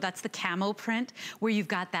 color. That's the camo print, where you've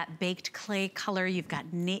got that baked clay color. You've got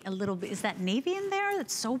a little bit, is that navy in there?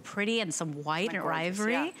 That's so pretty, and some white or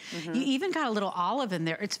ivory. Yeah. You even got a little olive in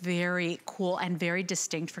there. It's very cool and very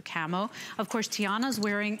distinct for camo. Of course, Tiana's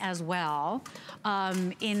wearing as well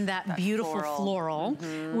in that beautiful floral,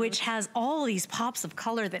 which has all these pops of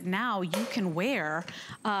color that now you can wear.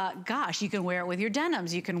 Gosh, you can wear it with your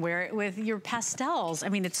denims. You can wear it with your pastels. I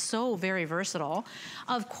mean, it's so very versatile.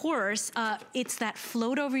 Of course, it's that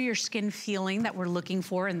float over your skin feeling that we're looking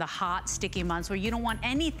for in the hot, sticky months where you don't want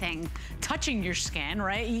anything touching your skin,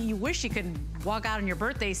 right? You wish you could walk out in your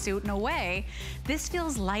birthday suit. No way. This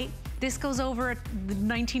feels light. This goes over the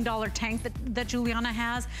 $19 tank that Giuliana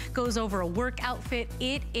has, goes over a work outfit.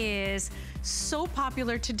 It is so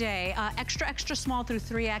popular today. Extra, extra small through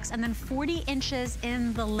 3X, and then 40 inches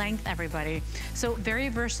in the length, everybody. So very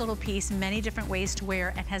versatile piece, many different ways to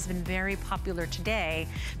wear, and has been very popular today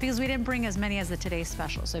because we didn't bring as many as the Today's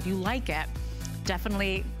Special. So if you like it,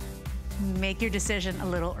 definitely make your decision a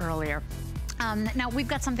little earlier. Now, we've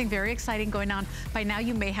got something very exciting going on. By now,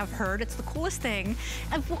 you may have heard. It's the coolest thing.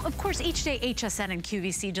 Of course, each day, HSN and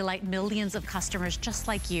QVC delight millions of customers just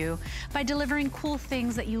like you by delivering cool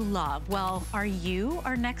things that you love. Well, are you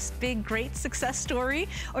our next big, great success story?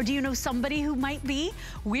 Or do you know somebody who might be?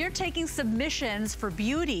 We're taking submissions for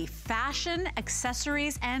beauty, fashion,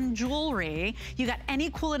 accessories, and jewelry. You got any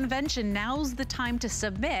cool invention, now's the time to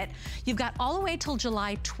submit. You've got all the way till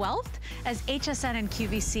July 12th as HSN and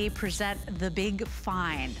QVC present the big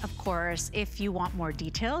find. Of course, if you want more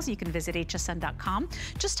details, you can visit hsn.com.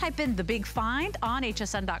 Just type in the big find on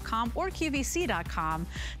hsn.com or qvc.com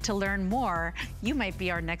to learn more. You might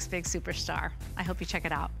be our next big superstar. I hope you check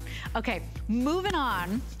it out. Okay, moving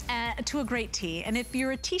on to a great tee. And if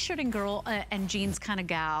you're a t-shirt and girl and jeans kind of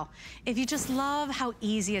gal, if you just love how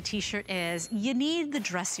easy a t-shirt is, you need the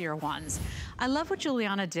dressier ones. I love what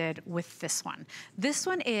Giuliana did with this one. This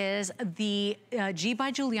one is the G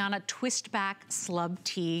by Giuliana twist back slub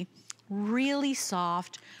tee. Really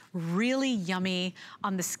soft, really yummy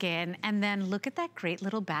on the skin. And then look at that great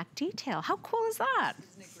little back detail. How cool is that?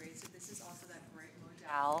 Isn't it great? So this is also that great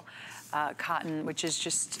modal cotton, which is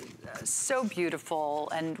just so beautiful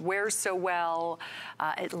and wears so well.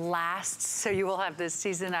 It lasts, so you will have this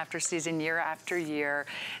season after season, year after year.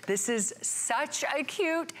 This is such a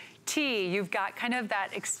cute tee. You've got kind of that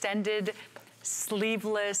extended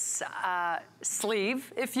sleeveless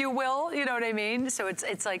sleeve, if you will, you know what I mean? So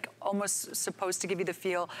it's like almost supposed to give you the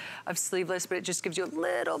feel of sleeveless, but it just gives you a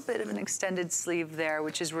little bit of an extended sleeve there,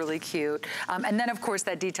 which is really cute. And then of course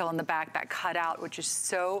that detail in the back, that cutout, which is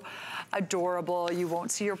so adorable. You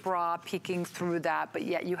won't see your bra peeking through that, but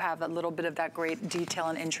yet you have a little bit of that great detail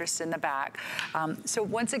and interest in the back. So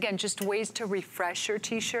once again, just ways to refresh your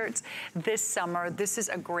t-shirts this summer. This is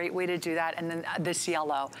a great way to do that. And then this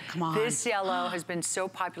yellow. Come on. This yellow has been so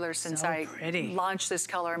popular since I launched this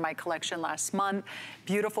color in my collection last month.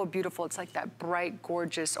 Beautiful, beautiful. It's like that bright,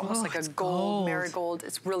 gorgeous, almost like a gold marigold.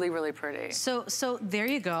 It's really, really pretty. So there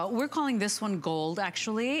you go. We're calling this one gold,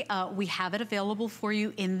 actually. We have it available for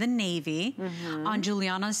you in the navy. On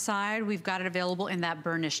Giuliana's side, we've got it available in that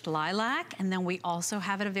burnished lilac, and then we also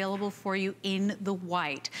have it available for you in the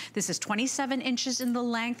white. This is 27 inches in the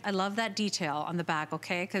length. I love that detail on the back,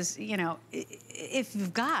 okay? Because, you know, if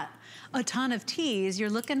you've got a ton of tees, you're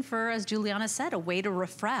looking for, as Giuliana said, a way to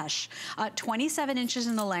refresh. 27 inches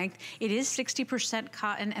in the length. It is 60%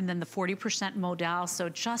 cotton and then the 40% modal, so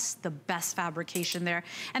just the best fabrication there.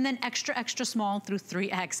 And then extra, extra small through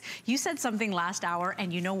 3X. You said something last hour,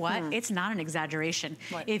 and you know what? It's not an exaggeration.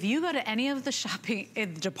 What? If you go to any of the shopping,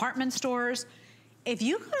 department stores, if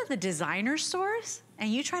you go to the designer stores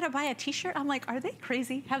and you try to buy a t-shirt, I'm like, are they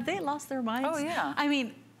crazy? Have they lost their minds? Oh, yeah. I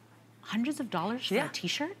mean, hundreds of dollars for a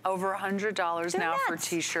t-shirt? Over $100 now for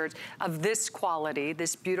t-shirts of this quality,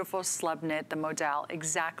 this beautiful slub knit, the modal,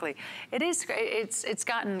 exactly. It's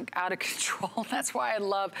gotten out of control. That's why I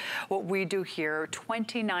love what we do here.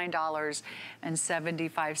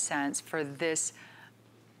 $29.75 for this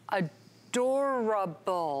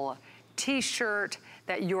adorable t-shirt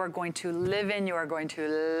that you are going to live in. You are going to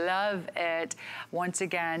love it. Once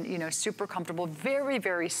again, you know, super comfortable, very,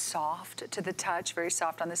 very soft to the touch, very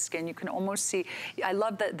soft on the skin. You can almost see, I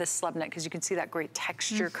love the slub knit because you can see that great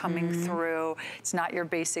texture coming through. It's not your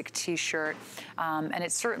basic t-shirt, and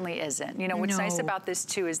it certainly isn't. You know, what's nice about this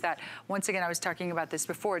too is that, once again, I was talking about this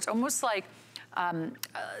before, it's almost like,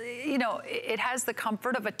 you know, it has the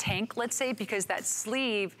comfort of a tank, let's say, because that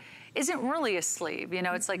sleeve isn't really a sleeve. You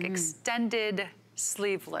know, it's like extended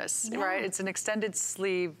sleeveless, right? It's an extended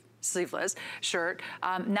sleeveless shirt,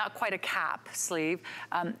 not quite a cap sleeve.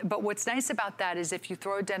 But what's nice about that is if you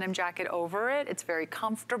throw a denim jacket over it, it's very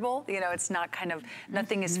comfortable. You know, it's not kind of,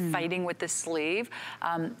 nothing is fighting with the sleeve,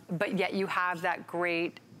 but yet you have that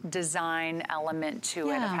great design element to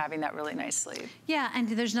it of having that really nice sleeve. Yeah, and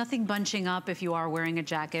there's nothing bunching up if you are wearing a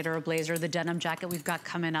jacket or a blazer. The denim jacket we've got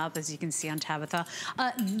coming up, as you can see on Tabitha.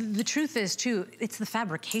 The truth is, too, it's the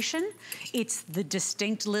fabrication. It's the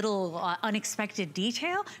distinct little unexpected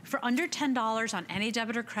detail. For under $10 on any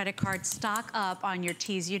debit or credit card, stock up on your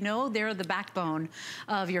tees. You know they're the backbone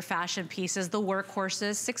of your fashion pieces, the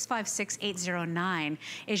workhorses. 656809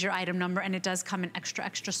 is your item number, and it does come in extra,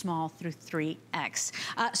 extra small through 3X.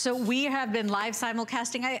 So we have been live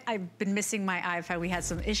simulcasting. I've been missing my iPhone. We had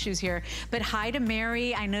some issues here. But hi to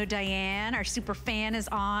Mary. I know Diane, our super fan, is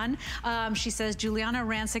on. She says, Giuliana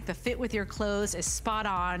Rancic, the fit with your clothes is spot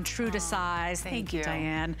on, true to size. Thank you,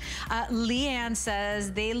 Diane. Leanne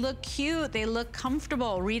says, they look cute. They look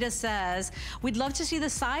comfortable. Rita says, we'd love to see the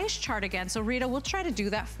size chart again. So Rita, we'll try to do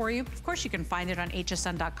that for you. Of course, you can find it on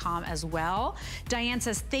hsn.com as well. Diane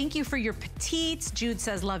says, thank you for your petites. Jude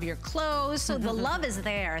says, love your clothes. So the love is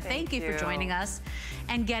there. Thank you for joining us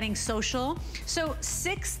and getting social. So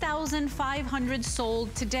 6,500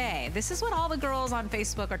 sold today. This is what all the girls on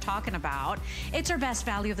Facebook are talking about. It's our best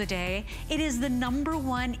value of the day. It is the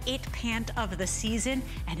 #1 it pant of the season,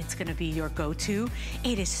 and it's gonna be your go-to.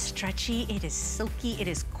 It is stretchy, it is silky, it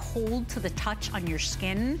is cold to the touch on your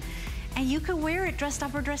skin. And you can wear it dressed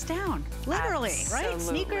up or dressed down. Literally, right?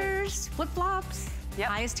 Sneakers, flip-flops. Yep.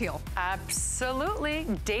 Highest heel. Absolutely.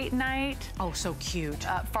 Date night. Oh, so cute.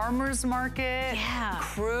 Farmer's market. Yeah.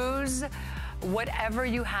 Cruise. Whatever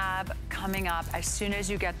you have coming up, as soon as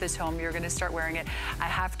you get this home, you're gonna start wearing it. I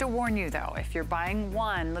have to warn you though, if you're buying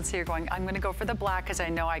one, let's say you're going, I'm gonna go for the black because I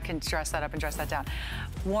know I can dress that up and dress that down.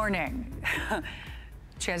 Warning.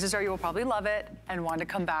 Chances are you will probably love it and want to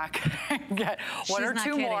come back and get one or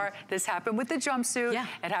two more. This happened with the jumpsuit. Yeah.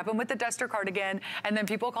 It happened with the duster cardigan. And then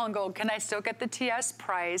people call and go, can I still get the TS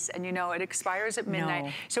price? And you know, it expires at midnight.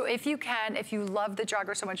 No. So if you can, if you love the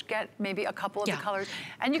jogger so much, get maybe a couple of the colors.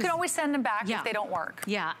 And you can always send them back if they don't work.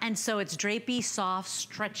 Yeah, and so it's drapey, soft,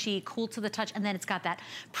 stretchy, cool to the touch. And then it's got that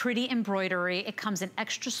pretty embroidery. It comes in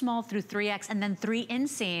extra small through 3X and then 3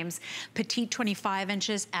 inseams. Petite 25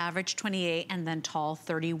 inches, average 28, and then tall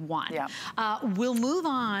 31. Yeah. We'll move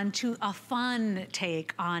on to a fun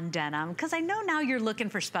take on denim, because I know now you're looking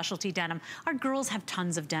for specialty denim. Our girls have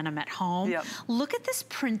tons of denim at home. Yep. Look at this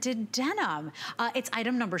printed denim. It's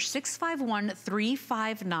item number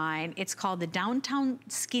 651359. It's called the Downtown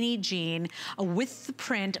Skinny Jean with the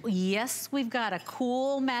print. Yes, we've got a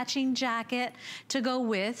cool matching jacket to go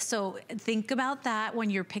with, so think about that when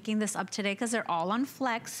you're picking this up today, because they're all on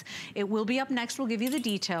flex. It will be up next. We'll give you the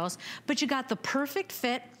details, but you got the perfect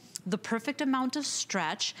fit, the perfect amount of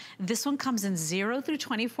stretch. This one comes in 0 through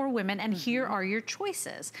 24 women, and here are your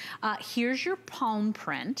choices. Here's your palm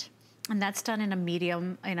print, and that's done in a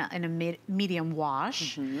medium, medium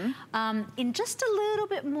wash. In just a little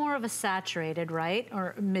bit more of a saturated, right,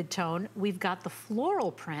 or mid-tone, we've got the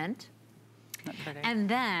floral print. And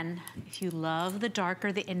then, if you love the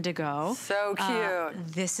darker, the indigo. So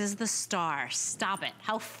cute. This is the star. Stop it.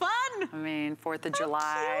 How fun. I mean, 4th of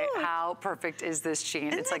July. Cute. How perfect is this jean?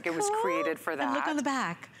 Isn't it's like cool? It was created for that. And look on the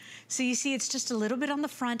back. So you see it's just a little bit on the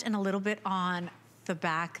front and a little bit on the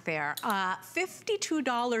back there.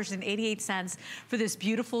 $52.88 for this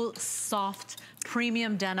beautiful, soft,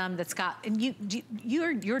 premium denim that's got, and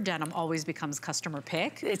your denim always becomes customer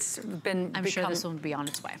pick. It's been I'm sure this one will be on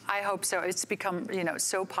its way. I hope so. It's become, you know,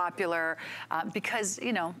 so popular because,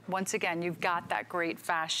 you know, once again, you've got that great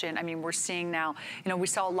fashion. I mean, we're seeing now, you know, we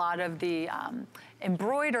saw a lot of the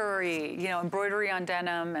embroidery, you know, embroidery on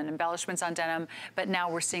denim and embellishments on denim, but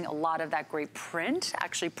now we're seeing a lot of that great print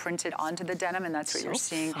actually printed onto the denim, and that's what you're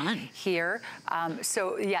seeing here.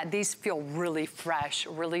 So yeah, these feel really fresh,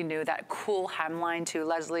 really new. That cool hemline too,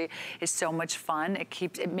 Leslie, is so much fun.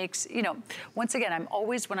 It makes, you know, once again, I'm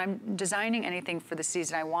always, when I'm designing anything for the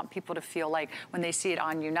season, I want people to feel like when they see it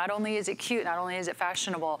on you, not only is it cute, not only is it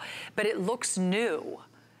fashionable, but it looks new.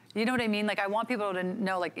 You know what I mean? Like, I want people to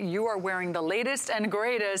know, like, you are wearing the latest and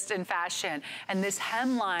greatest in fashion. And this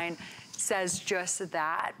hemline says just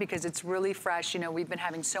that, because it's really fresh. You know, we've been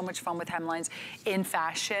having so much fun with hemlines in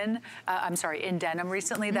fashion, in denim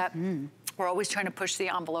recently, that we're always trying to push the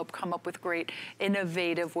envelope, come up with great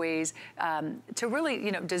innovative ways to really,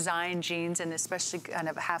 you know, design jeans and especially kind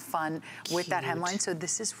of have fun with that hemline. So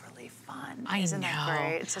this is really fun. Isn't that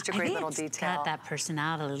great? It's such a great little detail. It's got that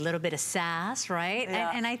personality, a little bit of sass, right?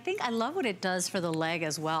 Yeah. And I think I love what it does for the leg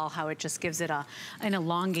as well, how it just gives it an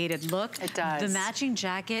elongated look. It does. The matching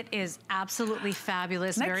jacket is absolutely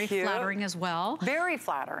fabulous, very flattering as well. Very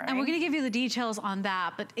flattering. And we're gonna give you the details on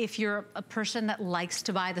that, but if you're a person that likes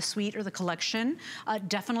to buy the suite or the collection,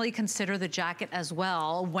 definitely consider the jacket as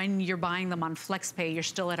well. When you're buying them on FlexPay, you're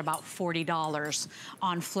still at about $40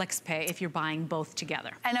 on FlexPay if you're buying both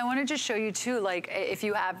together. And I wanna just show you too, like if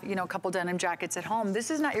you have, you know, a couple denim jackets at home, this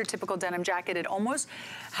is not your typical denim jacket. It almost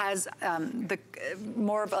has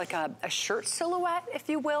more of like a shirt silhouette, if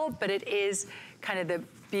you will, but it is kind of the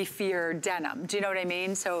beefier denim. Do you know what I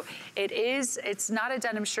mean? So it's not a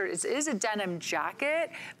denim shirt, it is a denim jacket,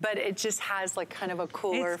 but it just has like kind of a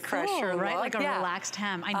cooler, fresher right? look. Like a relaxed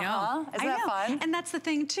hem. I know. Isn't that fun? And that's the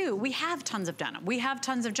thing too. We have tons of denim. We have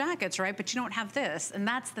tons of jackets, right? But you don't have this. And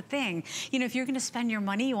that's the thing. You know, if you're gonna spend your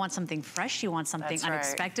money, you want something fresh, you want something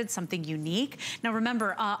unexpected, something unique. Now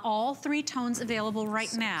remember, all 3 tones available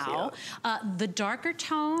right now. The darker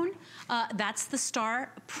tone, that's the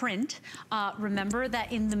star print. Remember that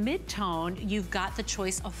in the mid-tone, you've got the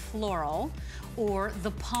choice of floral or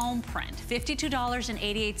the palm print.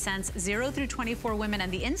 $52.88, 0 through 24 women,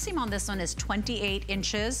 and the inseam on this one is 28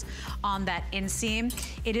 inches on that inseam.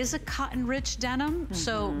 It is a cotton-rich denim,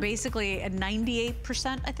 so basically a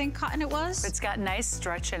 98%, I think, cotton it was. It's got nice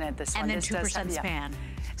stretch in it, this one. And then 2% span.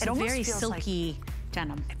 It's a very silky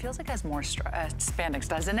denim. It feels like it has more spandex,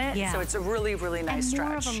 doesn't it? Yeah. So it's a really, really nice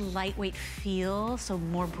stretch. And more of a lightweight feel, so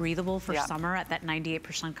more breathable for summer at that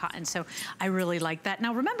 98% cotton. So I really like that.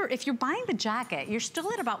 Now remember, if you're buying the jacket, you're still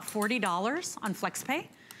at about $40 on FlexPay.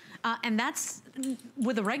 And that's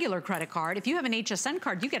with a regular credit card. If you have an HSN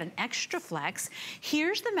card, you get an extra flex.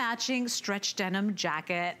 Here's the matching stretch denim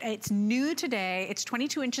jacket. It's new today. It's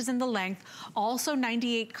 22 inches in the length, also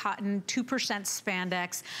 98 cotton, 2%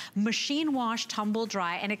 spandex, machine wash, tumble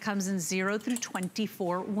dry, and it comes in 0 through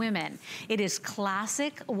 24 women. It is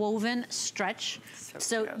classic woven stretch.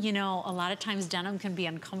 So you know, a lot of times denim can be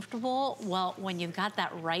uncomfortable. Well, when you've got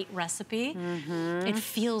that right recipe, it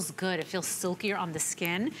feels good. It feels silkier on the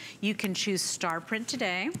skin. You can choose star print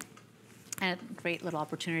today. And a great little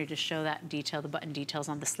opportunity to show that detail, the button details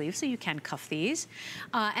on the sleeve, so you can cuff these.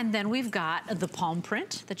 And then we've got the palm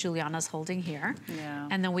print that Giuliana's holding here. Yeah.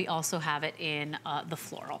 And then we also have it in the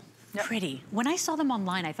floral. Yep. Pretty. When I saw them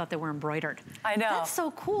online, I thought they were embroidered. I know. That's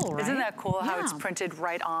so cool, right? Isn't that cool how it's printed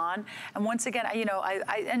right on? And once again, you know,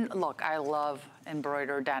 and look, I love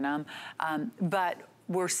embroidered denim, but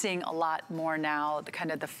we're seeing a lot more now, the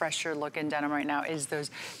kind of the fresher look in denim right now is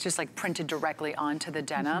those just like printed directly onto the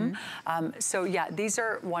denim. So yeah, these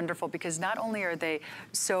are wonderful because not only are they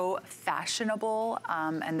so fashionable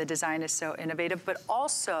and the design is so innovative, but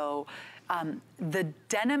also the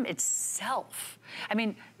denim itself. I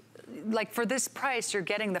mean, like for this price, you're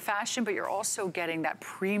getting the fashion, but you're also getting that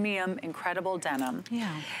premium, incredible denim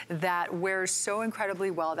that wears so incredibly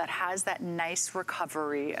well, that has that nice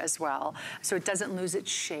recovery as well, so it doesn't lose its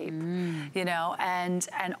shape, you know, and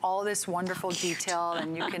all this wonderful detail,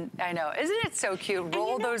 and you can, I know, isn't it so cute?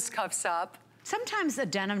 Roll those cuffs up. Sometimes a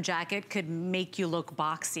denim jacket could make you look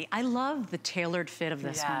boxy. I love the tailored fit of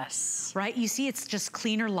this one, right? You see it's just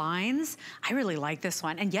cleaner lines. I really like this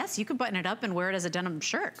one. And yes, you could button it up and wear it as a denim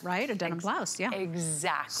shirt, right? A denim blouse,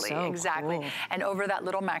 Exactly, so exactly. Cool. And over that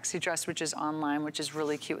little maxi dress, which is online, which is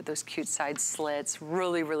really cute with those cute side slits,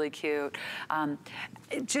 really, really cute.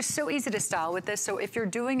 Just so easy to style with this. So if you're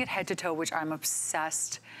doing it head to toe, which I'm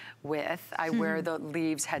obsessed with. I wear the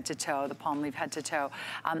leaves head to toe, the palm leaf head to toe.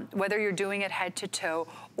 Whether you're doing it head to toe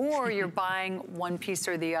or you're buying one piece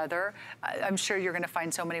or the other, I'm sure you're gonna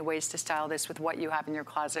find so many ways to style this with what you have in your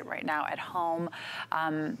closet right now at home.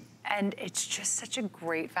 And it's just such a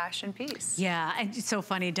great fashion piece. Yeah, and it's so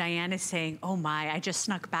funny. Diane is saying, oh my, I just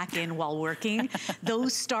snuck back in while working.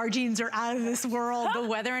 Those star jeans are out of this world. The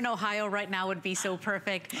weather in Ohio right now would be so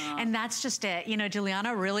perfect. And that's just it. You know,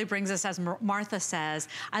 Giuliana really brings us, as Martha says,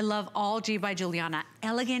 I love all G by Giuliana,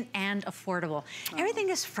 elegant and affordable. Everything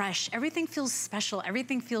is fresh, everything feels special,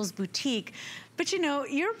 everything feels boutique. But you know,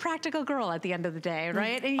 you're a practical girl at the end of the day,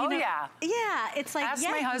 right? And, you know, yeah, it's like, ask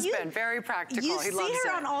my husband, very practical. You he see loves her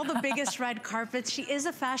it. on all the biggest red carpets. She is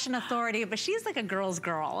a fashion authority, but she's like a girl's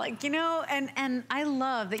girl, like, you know. And I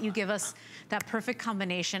love that you give us that perfect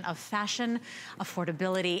combination of fashion,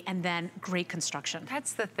 affordability, and then great construction.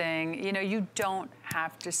 That's the thing. You know, you don't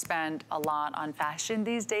have to spend a lot on fashion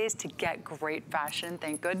these days to get great fashion,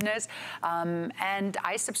 thank goodness. And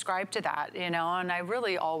I subscribe to that, you know, and I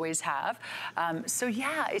really always have. So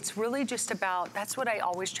yeah, it's really just about, that's what I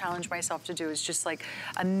always challenge myself to do, is just like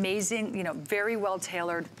amazing, you know, very well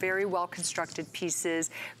tailored, very well constructed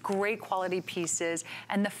pieces, great quality pieces,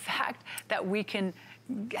 and the fact that we can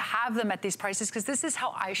have them at these prices, because this is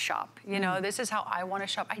how I shop, you know, this is how I want to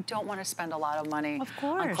shop. I don't want to spend a lot of money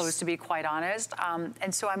on clothes, to be quite honest.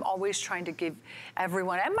 And so I'm always trying to give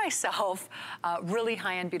everyone and myself really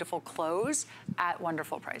high-end, beautiful clothes at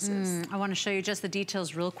wonderful prices. I want to show you just the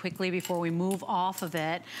details real quickly before we move off of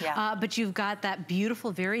it. But you've got that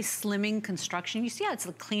beautiful, very slimming construction. You see how it's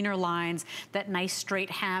the cleaner lines, that nice straight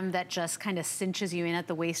hem that just kind of cinches you in at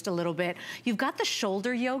the waist a little bit. You've got the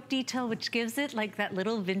shoulder yoke detail, which gives it like that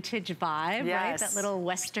little vintage vibe, right? That little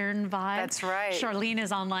Western vibe. That's right. Charlene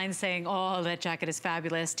is online saying, oh, that jacket is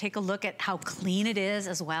fabulous. Take a look at how clean it is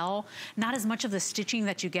as well. Not as much of the stitching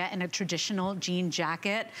that you get in a traditional jean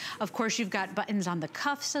jacket. Of course, you've got buttons on the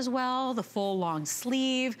cuffs as well, the full long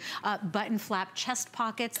sleeve, button flap chest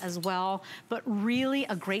pockets as well, but really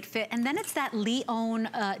a great fit. And then it's that Leon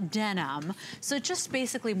denim. So just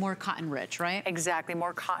basically more cotton rich, right? Exactly,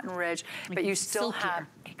 more cotton rich, but you still have,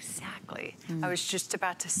 exactly. I was just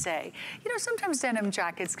about to say, you know, sometimes denim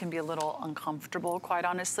jackets can be a little uncomfortable, quite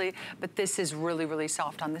honestly, but this is really, really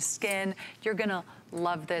soft on the skin. You're gonna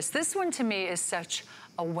love this. This one to me is such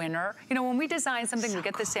a winner. You know, when we design something, we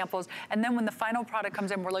get the samples, and then when the final product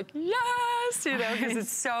comes in, we're like, yes, you know, because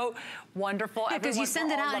it's so wonderful. Yeah, because you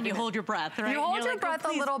send it out and you hold your breath, right? You hold your breath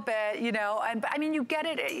a little bit, you know, and I mean, you get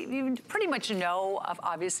it, you pretty much know of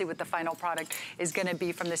obviously what the final product is gonna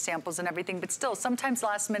be from the samples and everything, but still, sometimes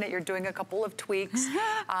last minute you're doing a couple of tweaks.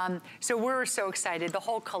 So we're so excited. The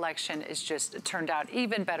whole collection is just turned out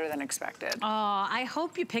even better than expected. Oh, I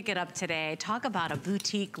hope you pick it up today. Talk about a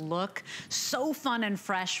boutique look. So fun and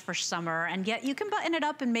fresh for summer, and yet you can button it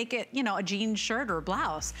up and make it, you know, a jean shirt or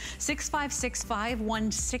blouse.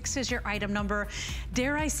 656516 is your item number.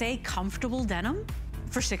 Dare I say comfortable denim?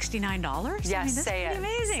 For $69? Yes, I mean, that's say it.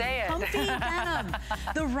 Amazing. Say it. Comfy denim.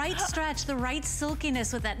 The right stretch, the right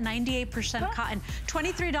silkiness with that 98% cotton.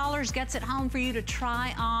 $23 gets it home for you to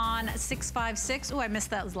try on. 656. Oh, I missed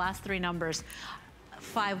those last three numbers.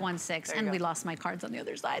 516, and we lost my cards on the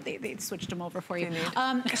other side. They switched them over for you.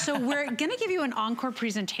 So we're gonna give you an encore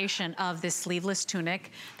presentation of this sleeveless tunic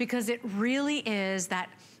because it really is that,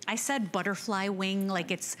 I said butterfly wing, like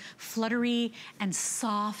it's fluttery and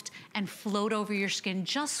soft and float over your skin,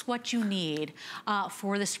 just what you need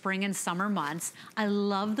for the spring and summer months. I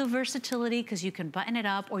love the versatility because you can button it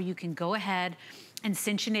up or you can go ahead and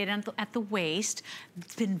cinching it at the waist.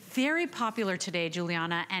 It's been very popular today,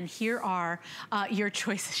 Giuliana, and here are your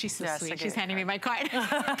choices. She's so sweet. She's handing me my card.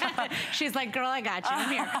 She's like, girl, I got you.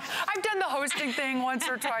 I'm here. I've done the hosting thing once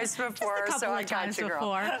or twice before, so I got you,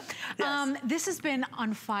 girl. Yes. This has been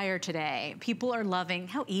on fire today. People are loving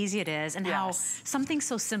how easy it is and how something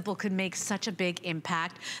so simple could make such a big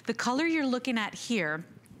impact. The color you're looking at here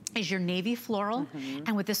is your navy floral,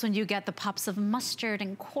 and with this one you get the pops of mustard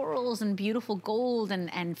and corals and beautiful gold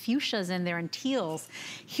and fuchsias in there and teals.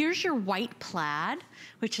 Here's your white plaid,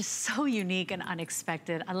 which is so unique and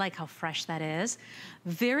unexpected. I like how fresh that is.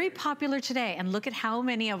 Very popular today, and look at how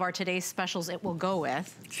many of our today's specials it will go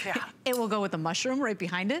with. It will go with the mushroom right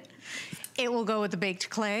behind it. It will go with the baked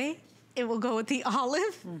clay. It will go with the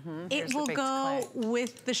olive. It will go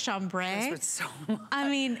with the chambray. I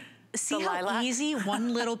mean, see how easy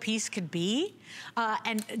one little piece could be?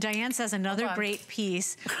 And Diane says another great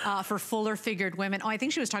piece for fuller figured women. Oh, I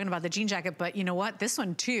think she was talking about the jean jacket, but you know what? This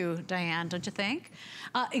one too, Diane, don't you think?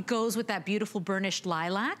 It goes with that beautiful burnished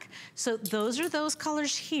lilac. So those are those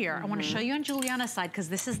colors here. I wanna show you on Giuliana's side because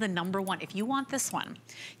this is the #1. If you want this one,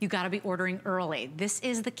 you gotta be ordering early. This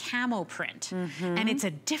is the camo print. And it's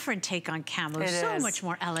a different take on camo. So much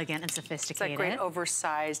more elegant and sophisticated. It's like great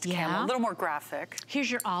oversized camo, a little more graphic. Here's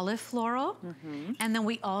your olive floral. And then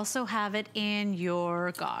we also have it in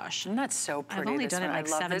your, gosh. And that's so pretty. I've only done it like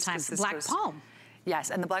 7 times. Black palm.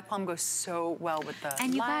 Yes, and the black palm goes so well with the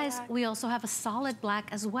And you guys, we also have a solid black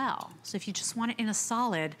as well. So if you just want it in a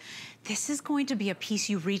solid, this is going to be a piece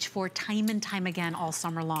you reach for time and time again all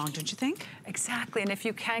summer long, don't you think? Exactly, and if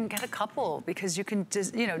you can, get a couple because you can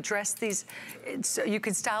just, you know, dress these, you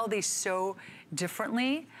can style these so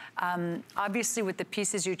differently. Obviously with the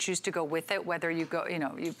pieces you choose to go with it, whether you go, you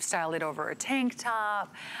know, you style it over a tank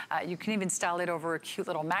top, you can even style it over a cute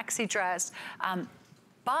little maxi dress,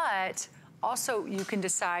 but also you can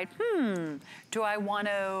decide, do I want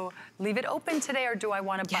to leave it open today or do I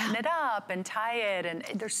want to button it up and tie it? And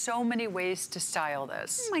there's so many ways to style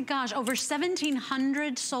this. Oh my gosh, over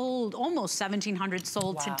 1,700 sold, almost 1,700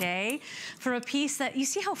 sold today for a piece that, you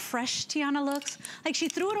see how fresh Tiana looks? Like she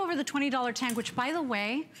threw it over the $20 tank, which by the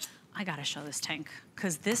way, I gotta show this tank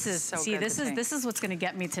because this is, this is what's gonna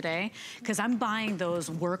get me today because I'm buying those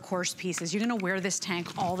workhorse pieces. You're gonna wear this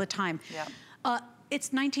tank all the time.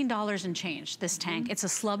 It's $19 and change, this tank. It's a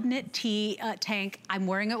slub knit tee tank. I'm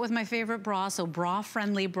wearing it with my favorite bra, so bra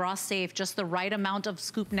friendly, bra safe, just the right amount of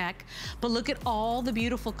scoop neck. But look at all the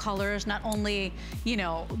beautiful colors, not only, you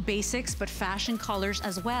know, basics, but fashion colors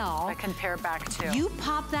as well. I can pair back too. You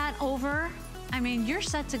pop that over, I mean, you're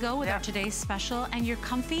set to go with our today's special, and you're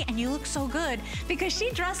comfy, and you look so good because she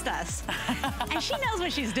dressed us, and she knows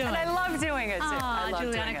what she's doing. And I love doing it too. I love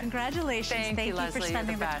Giuliana, doing it. Congratulations. Thank you Leslie, for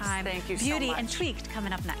spending the time. Thank you so Beauty much. and Tweaked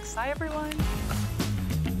coming up next. Bye, everyone.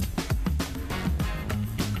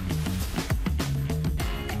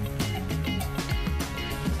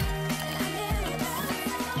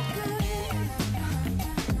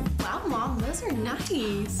 are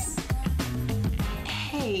nice.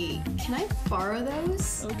 Hey, can I borrow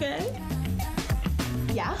those? Okay.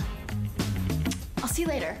 Yeah? I'll see you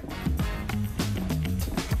later.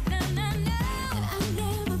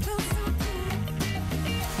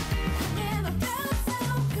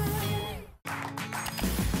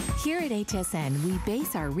 Here at HSN, we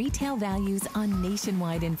base our retail values on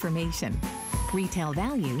nationwide information. Retail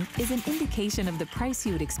value is an indication of the price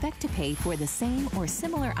you would expect to pay for the same or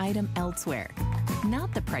similar item elsewhere,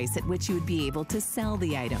 not the price at which you would be able to sell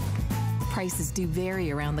the item. Prices do vary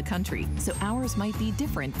around the country, so ours might be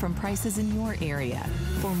different from prices in your area.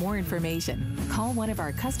 For more information, call one of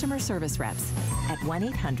our customer service reps at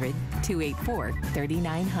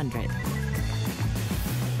 1-800-284-3900.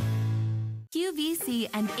 QVC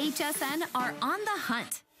and HSN are on the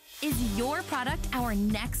hunt. Is your product our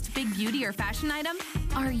next big beauty or fashion item?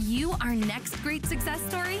 Are you our next great success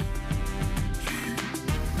story?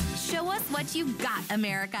 Show us what you got,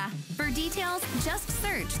 America. For details, just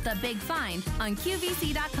search The Big Find on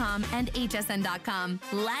QVC.com and HSN.com.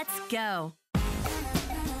 Let's go.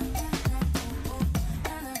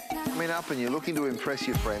 Coming up and you're looking to impress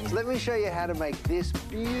your friends, let me show you how to make this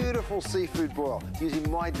beautiful seafood boil using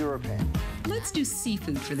my DuraPan. Let's do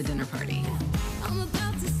seafood for the dinner party.